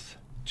the earth,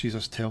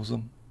 Jesus tells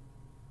them.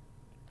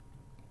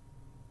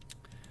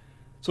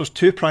 So there's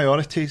two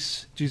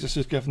priorities Jesus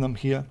has given them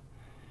here.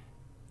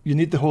 You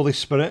need the Holy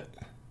Spirit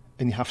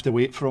and you have to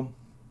wait for him.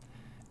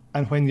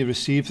 And when you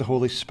receive the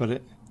Holy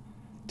Spirit,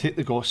 take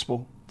the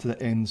gospel to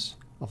the ends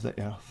of the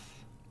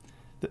earth.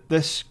 That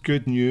this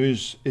good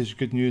news is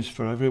good news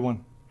for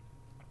everyone.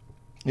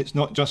 It's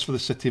not just for the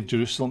city of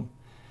Jerusalem.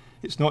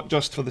 It's not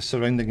just for the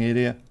surrounding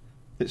area.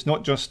 It's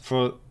not just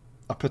for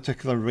a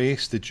particular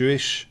race, the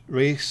Jewish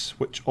race,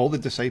 which all the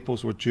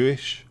disciples were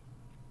Jewish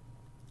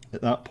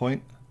at that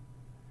point.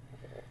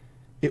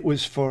 It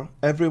was for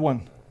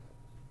everyone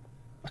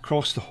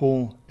across the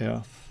whole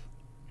earth.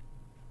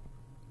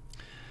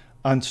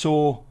 And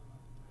so,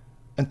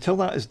 until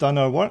that is done,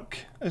 our work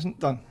isn't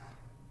done.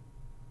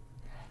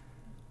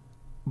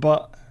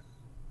 But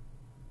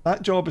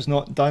that job is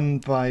not done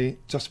by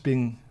just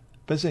being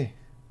busy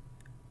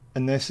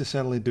and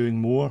necessarily doing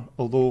more,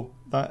 although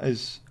that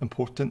is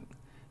important.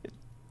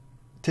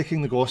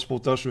 Taking the gospel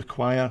does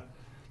require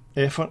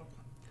effort.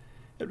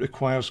 It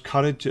requires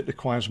courage. It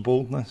requires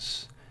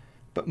boldness.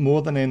 But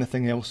more than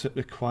anything else, it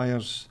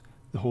requires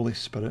the Holy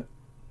Spirit.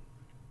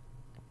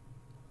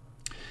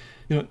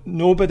 You know,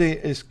 nobody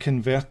is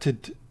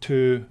converted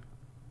to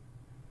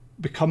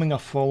becoming a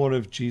follower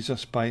of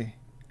Jesus by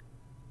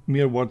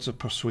mere words of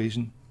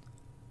persuasion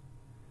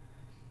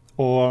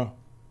or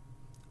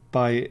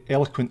by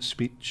eloquent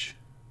speech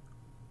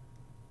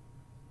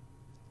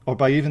or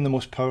by even the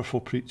most powerful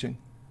preaching.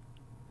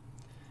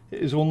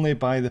 It is only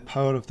by the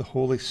power of the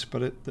Holy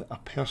Spirit that a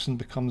person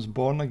becomes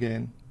born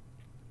again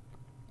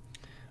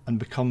and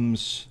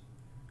becomes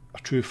a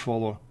true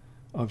follower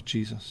of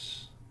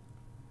Jesus.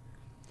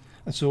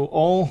 And so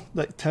all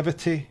the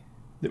activity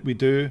that we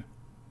do,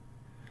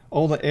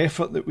 all the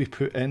effort that we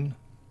put in,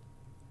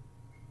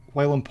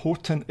 while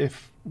important,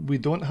 if we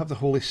don't have the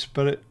Holy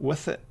Spirit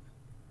with it,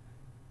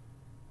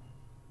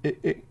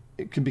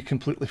 it can be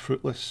completely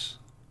fruitless.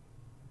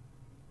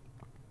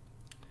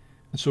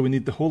 And so we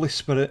need the Holy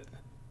Spirit,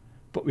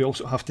 but we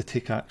also have to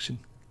take action.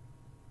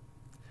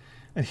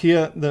 And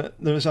here there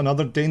is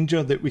another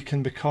danger, that we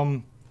can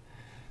become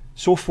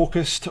so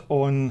focused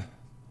on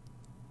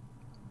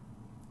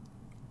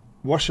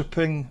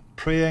worshipping,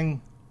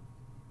 praying,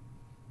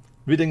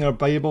 reading our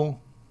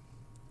Bible,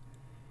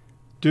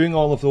 doing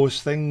all of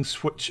those things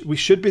which we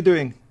should be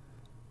doing.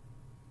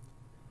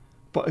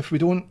 But if we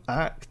don't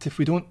act, if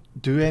we don't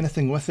do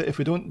anything with it, if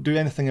we don't do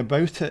anything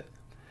about it,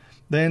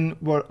 then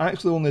we're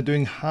actually only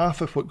doing half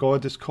of what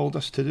God has called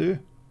us to do.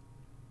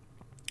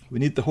 We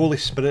need the Holy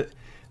Spirit,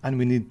 and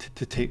we need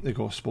to take the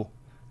gospel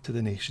to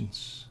the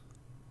nations.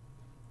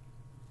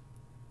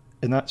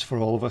 And that's for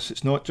all of us.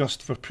 It's not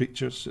just for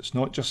preachers. It's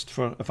not just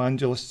for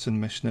evangelists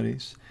and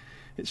missionaries.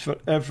 It's for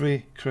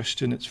every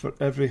Christian. It's for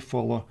every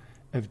follower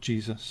of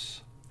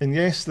Jesus. And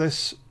yes,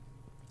 this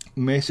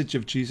message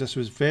of Jesus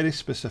was very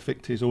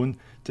specific to his own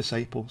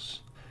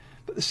disciples.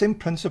 But the same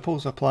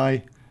principles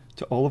apply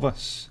to all of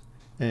us,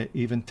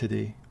 even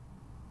today.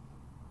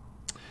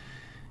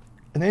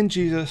 And then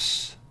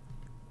Jesus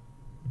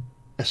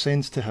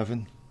ascends to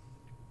heaven.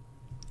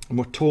 And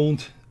we're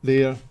told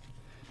there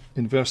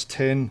in verse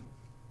 10,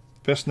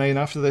 verse 9,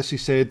 after this he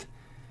said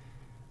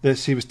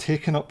this, he was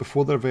taken up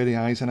before their very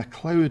eyes, and a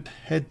cloud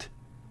hid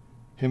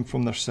him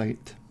from their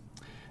sight.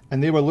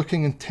 And they were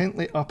looking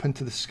intently up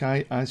into the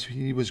sky as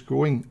he was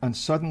going, and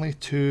suddenly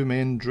 2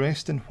 men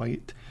dressed in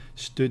white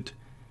stood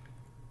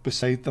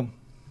beside them.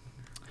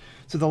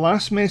 So the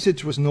last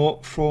message was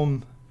not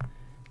from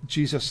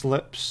Jesus'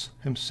 lips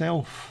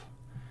himself,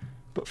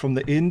 but from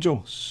the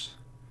angels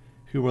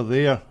who were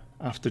there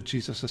after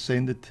Jesus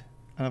ascended.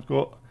 And I've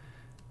got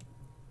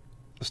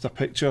just a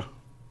picture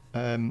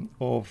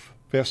of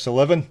verse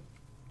 11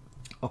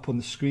 up on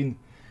the screen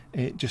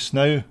just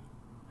now.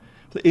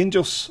 The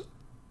angels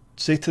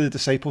say to the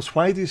disciples,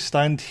 "Why do you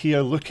stand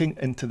here looking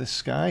into the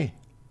sky?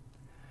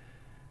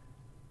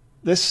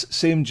 This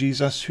same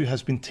Jesus who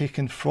has been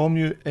taken from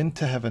you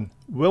into heaven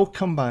will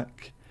come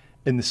back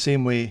in the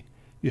same way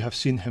you have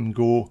seen him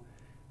go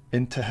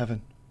into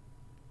heaven."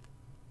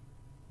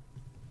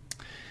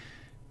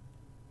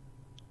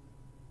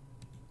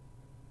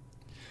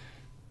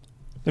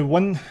 Now,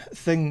 one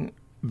thing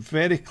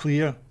very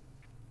clear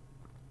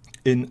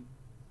in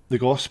the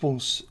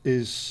Gospels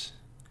is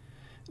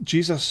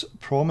Jesus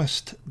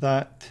promised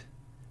that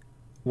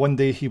one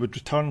day he would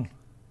return.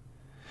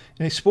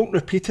 And he spoke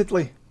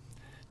repeatedly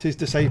to his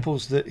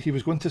disciples that he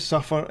was going to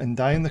suffer and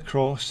die on the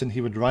cross and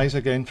he would rise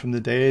again from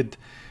the dead.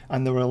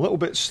 And they were a little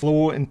bit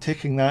slow in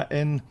taking that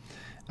in.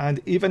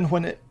 And even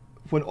when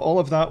all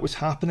of that was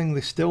happening,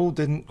 they still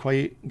didn't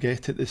quite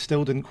get it. They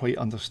still didn't quite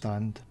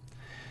understand.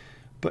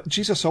 But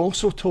Jesus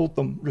also told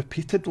them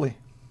repeatedly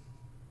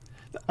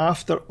that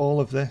after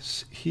all of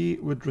this, he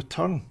would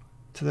return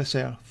to this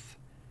earth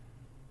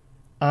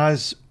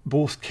as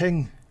both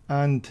king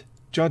and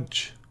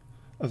judge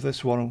of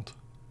this world.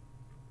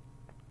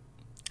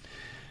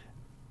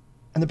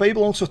 And the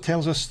Bible also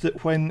tells us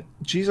that when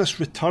Jesus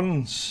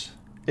returns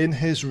in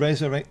his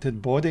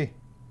resurrected body,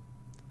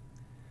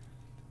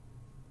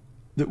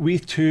 that we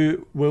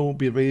too will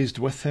be raised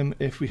with him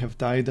if we have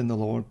died in the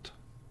Lord.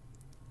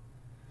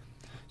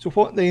 So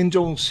what the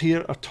angels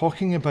here are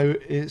talking about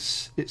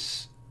is,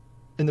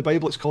 in the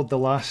Bible it's called the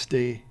last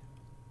day.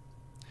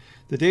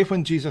 The day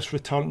when Jesus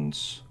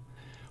returns,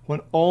 when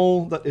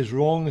all that is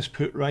wrong is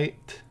put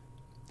right,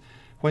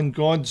 when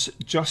God's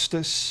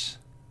justice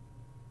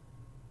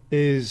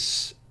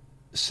is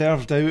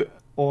served out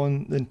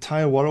on the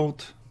entire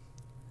world,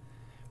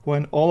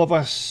 when all of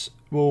us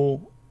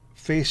will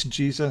face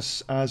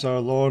Jesus as our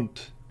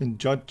Lord and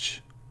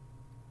Judge,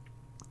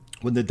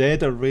 when the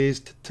dead are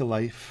raised to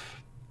life,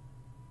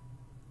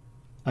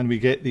 and we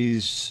get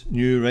these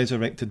new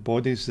resurrected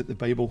bodies that the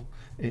Bible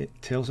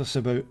tells us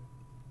about.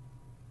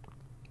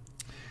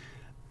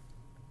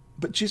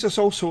 But Jesus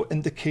also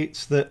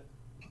indicates that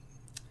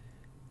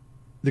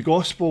the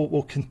gospel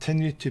will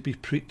continue to be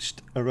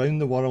preached around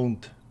the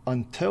world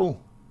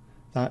until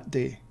that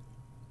day.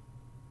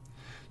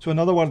 So in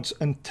other words,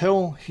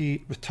 until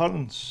he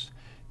returns,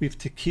 we have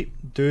to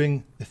keep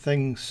doing the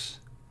things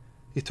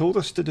he told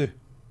us to do.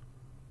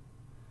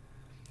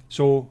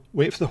 So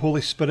wait for the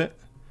Holy Spirit,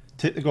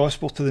 take the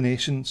gospel to the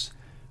nations,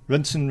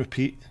 rinse and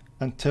repeat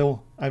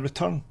until I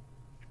return.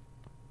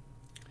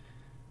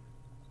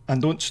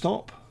 And don't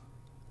stop.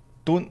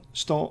 Don't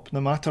stop, no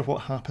matter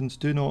what happens.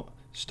 Do not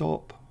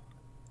stop.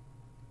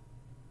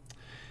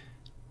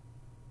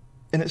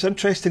 And it's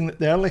interesting that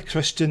the early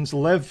Christians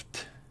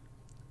lived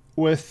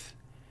with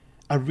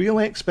a real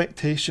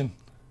expectation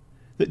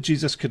that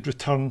Jesus could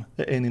return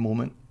at any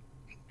moment.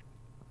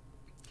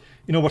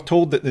 You know, we're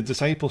told that the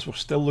disciples were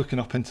still looking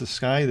up into the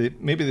sky.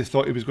 Maybe they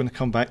thought he was going to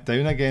come back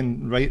down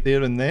again right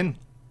there and then.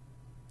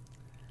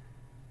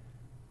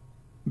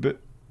 But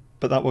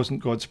that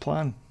wasn't God's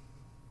plan.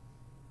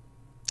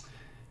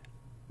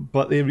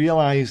 But they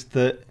realised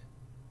that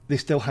they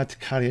still had to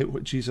carry out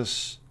what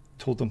Jesus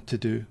told them to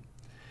do.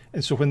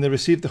 And so when they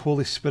received the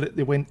Holy Spirit,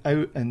 they went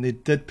out and they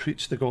did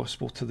preach the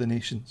gospel to the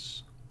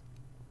nations.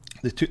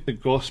 They took the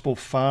gospel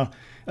far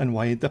and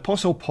wide. The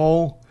Apostle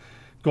Paul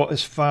got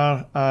as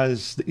far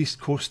as the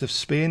east coast of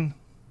Spain.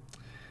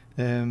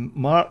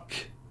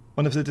 Mark,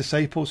 one of the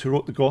disciples who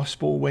wrote the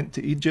gospel, went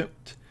to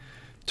Egypt.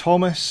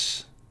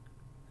 Thomas,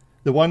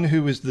 the one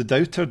who was the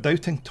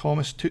doubting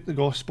Thomas, took the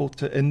gospel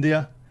to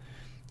India.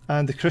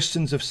 And the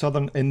Christians of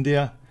southern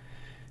India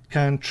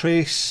can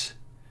trace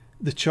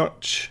the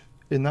church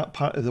in that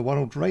part of the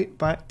world right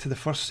back to the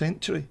 1st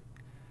century,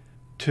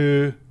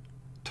 to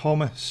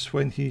Thomas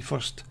when he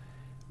first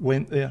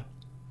went there.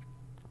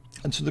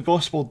 And so the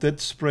gospel did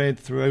spread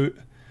throughout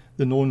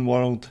the known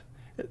world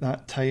at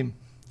that time.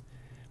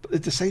 But the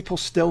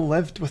disciples still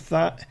lived with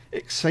that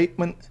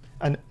excitement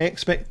an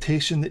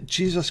expectation that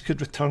Jesus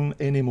could return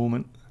any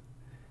moment.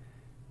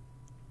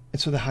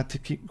 And so they had to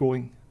keep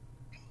going.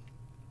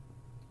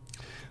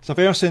 There's a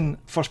verse in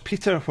 1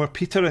 Peter where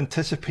Peter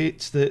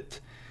anticipates that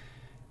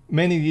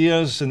many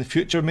years in the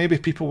future, maybe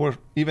people were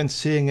even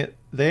saying it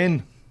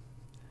then.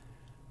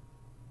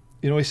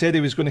 You know, he said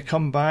he was going to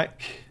come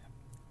back,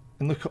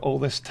 and look at all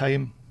this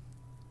time.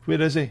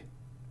 Where is he?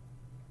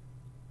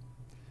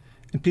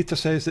 And Peter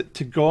says that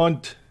to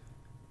God,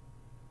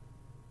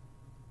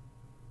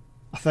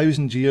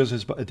 1,000 years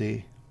is but a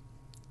day.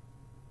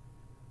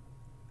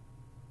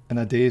 And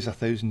a day is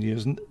 1,000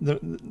 years.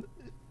 And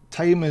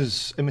time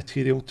is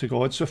immaterial to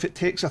God. So if it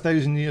takes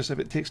 1,000 years, if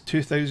it takes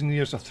 2,000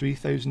 years or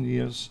 3,000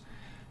 years,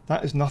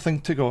 that is nothing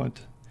to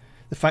God.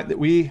 The fact that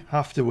we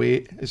have to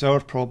wait is our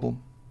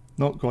problem,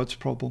 not God's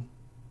problem.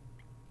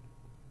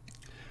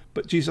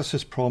 But Jesus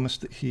has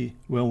promised that he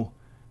will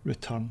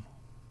return.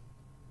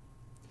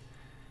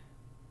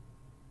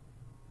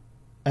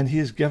 And he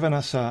has given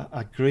us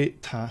a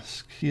great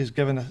task. He has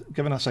given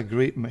us a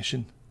great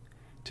mission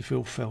to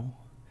fulfill.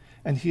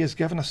 And he has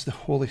given us the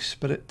Holy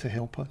Spirit to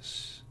help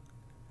us.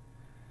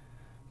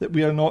 That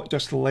we are not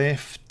just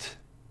left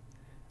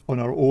on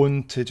our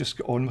own to just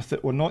get on with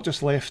it. We're not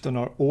just left on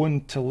our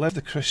own to live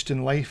the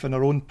Christian life in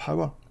our own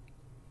power.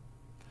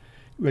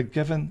 We're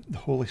given the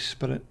Holy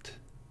Spirit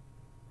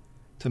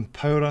to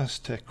empower us,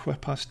 to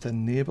equip us, to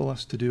enable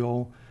us to do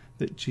all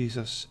that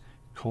Jesus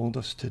called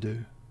us to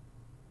do.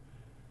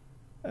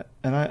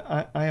 And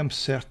I am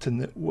certain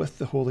that with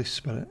the Holy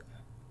Spirit,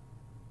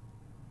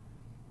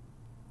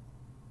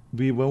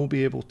 we will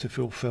be able to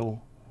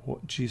fulfill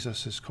what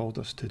Jesus has called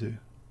us to do.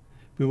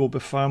 We will be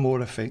far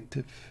more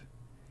effective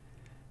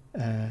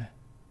in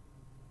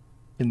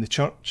the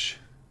church,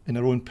 in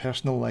our own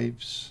personal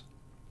lives,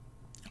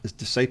 as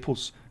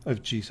disciples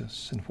of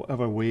Jesus, in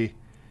whatever way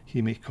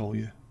he may call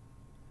you.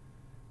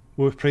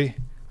 We'll pray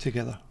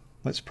together.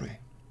 Let's pray.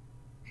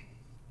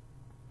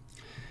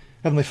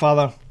 Heavenly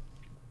Father,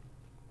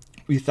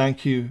 we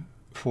thank you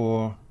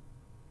for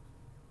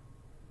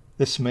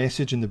this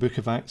message in the book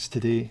of Acts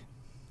today.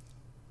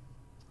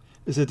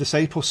 As the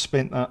disciples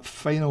spent that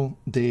final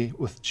day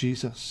with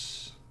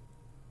Jesus,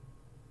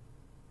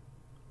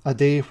 a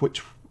day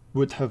which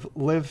would have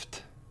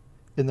lived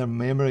in their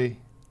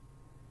memory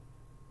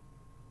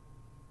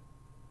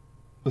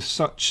with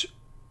such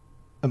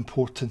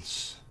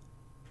importance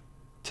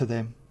to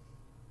them.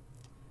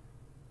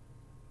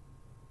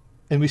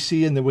 And we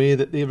see in the way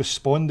that they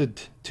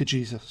responded to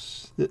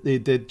Jesus that they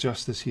did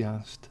just as he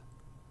asked.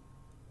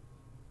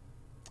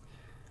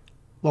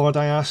 Lord,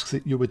 I ask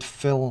that you would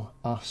fill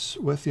us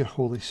with your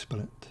Holy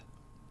Spirit.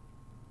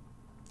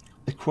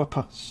 Equip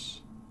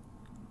us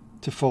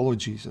to follow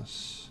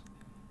Jesus.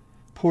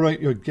 Pour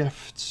out your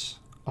gifts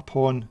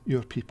upon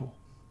your people.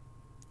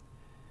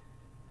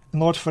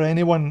 And Lord, for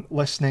anyone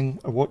listening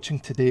or watching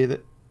today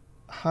that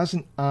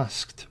hasn't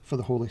asked for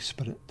the Holy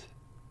Spirit,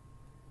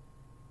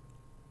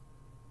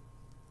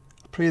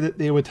 I pray that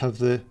they would have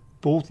the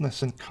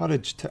boldness and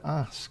courage to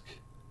ask.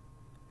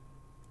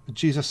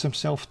 Jesus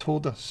himself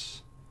told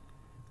us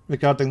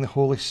regarding the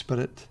Holy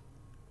Spirit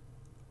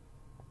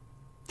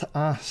to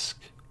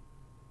ask,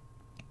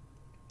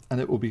 and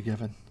it will be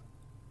given.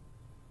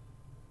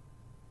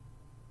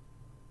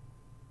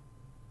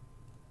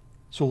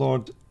 So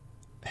Lord,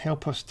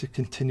 help us to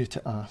continue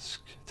to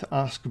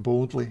ask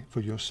boldly for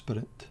your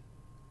Spirit.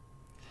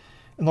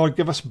 And Lord,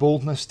 give us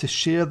boldness to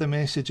share the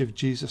message of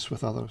Jesus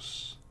with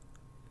others.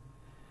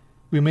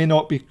 We may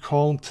not be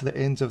called to the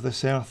ends of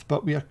this earth,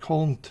 but we are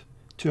called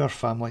to our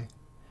family.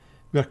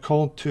 We are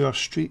called to our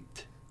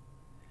street.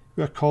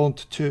 We are called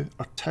to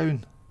our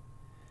town.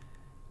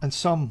 And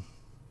some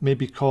may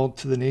be called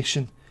to the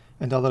nation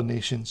and other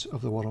nations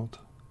of the world.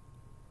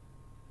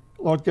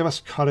 Lord, give us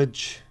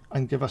courage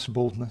and give us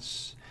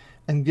boldness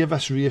and give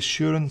us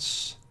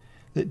reassurance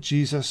that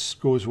Jesus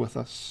goes with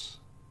us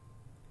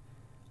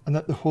and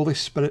that the Holy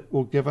Spirit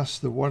will give us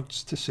the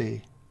words to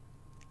say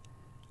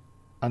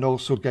and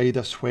also guide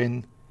us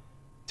when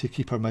to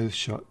keep our mouths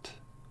shut.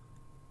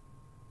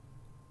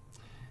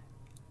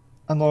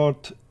 And Lord,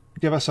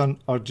 give us an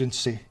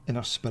urgency in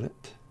our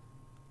spirit.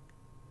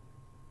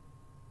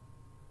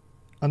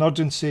 An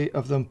urgency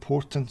of the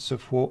importance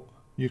of what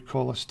you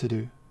call us to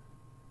do.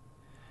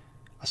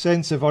 A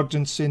sense of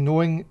urgency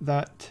knowing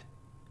that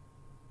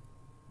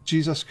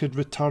Jesus could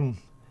return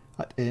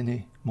at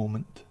any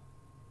moment.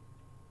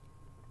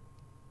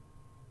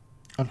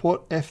 And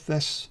what if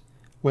this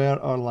were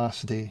our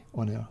last day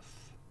on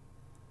earth?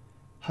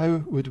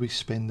 How would we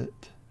spend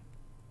it?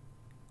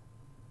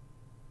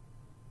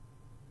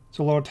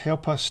 So Lord,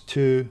 help us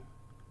to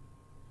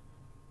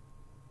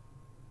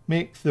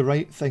make the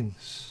right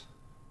things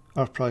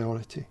our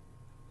priority.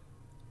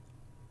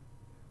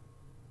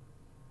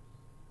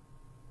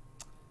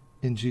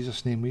 In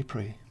Jesus' name we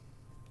pray.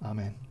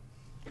 Amen.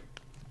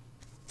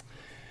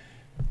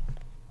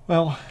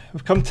 Well,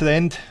 we've come to the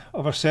end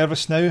of our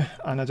service now,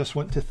 and I just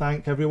want to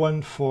thank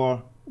everyone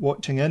for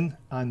watching in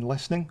and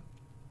listening.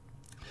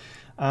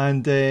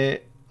 And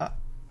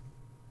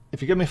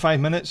if you give me 5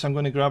 minutes, I'm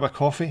going to grab a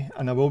coffee,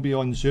 and I will be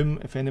on Zoom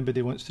if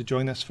anybody wants to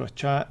join us for a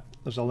chat.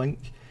 There's a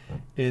link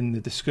in the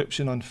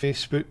description on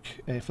Facebook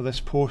for this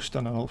post,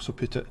 and I'll also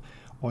put it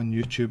on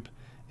YouTube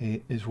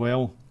as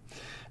well.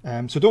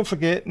 So don't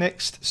forget,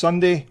 next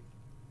Sunday,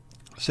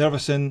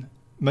 service in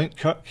Mount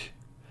Kirk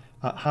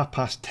at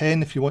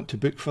 10:30. If you want to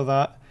book for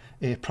that,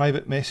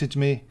 private message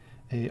me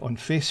on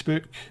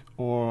Facebook,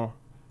 or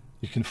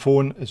you can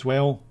phone as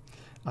well,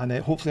 and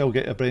hopefully I'll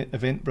get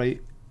Eventbrite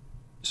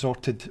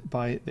sorted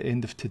by the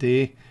end of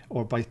today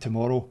or by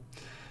tomorrow,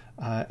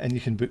 and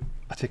you can book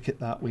a ticket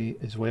that way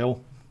as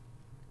well.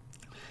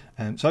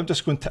 So I'm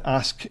just going to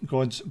ask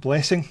God's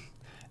blessing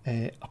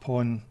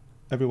upon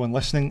everyone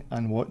listening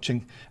and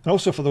watching, and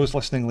also for those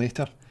listening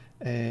later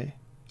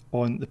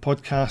on the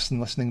podcast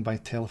and listening by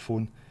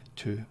telephone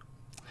too.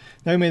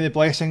 Now may the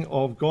blessing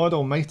of God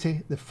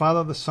Almighty, the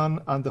Father, the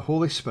Son, and the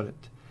Holy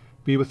Spirit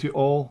be with you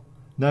all,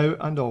 now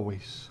and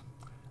always.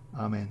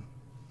 Amen.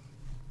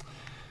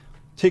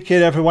 Take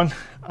care, everyone,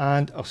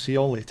 and I'll see you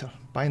all later.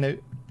 Bye now.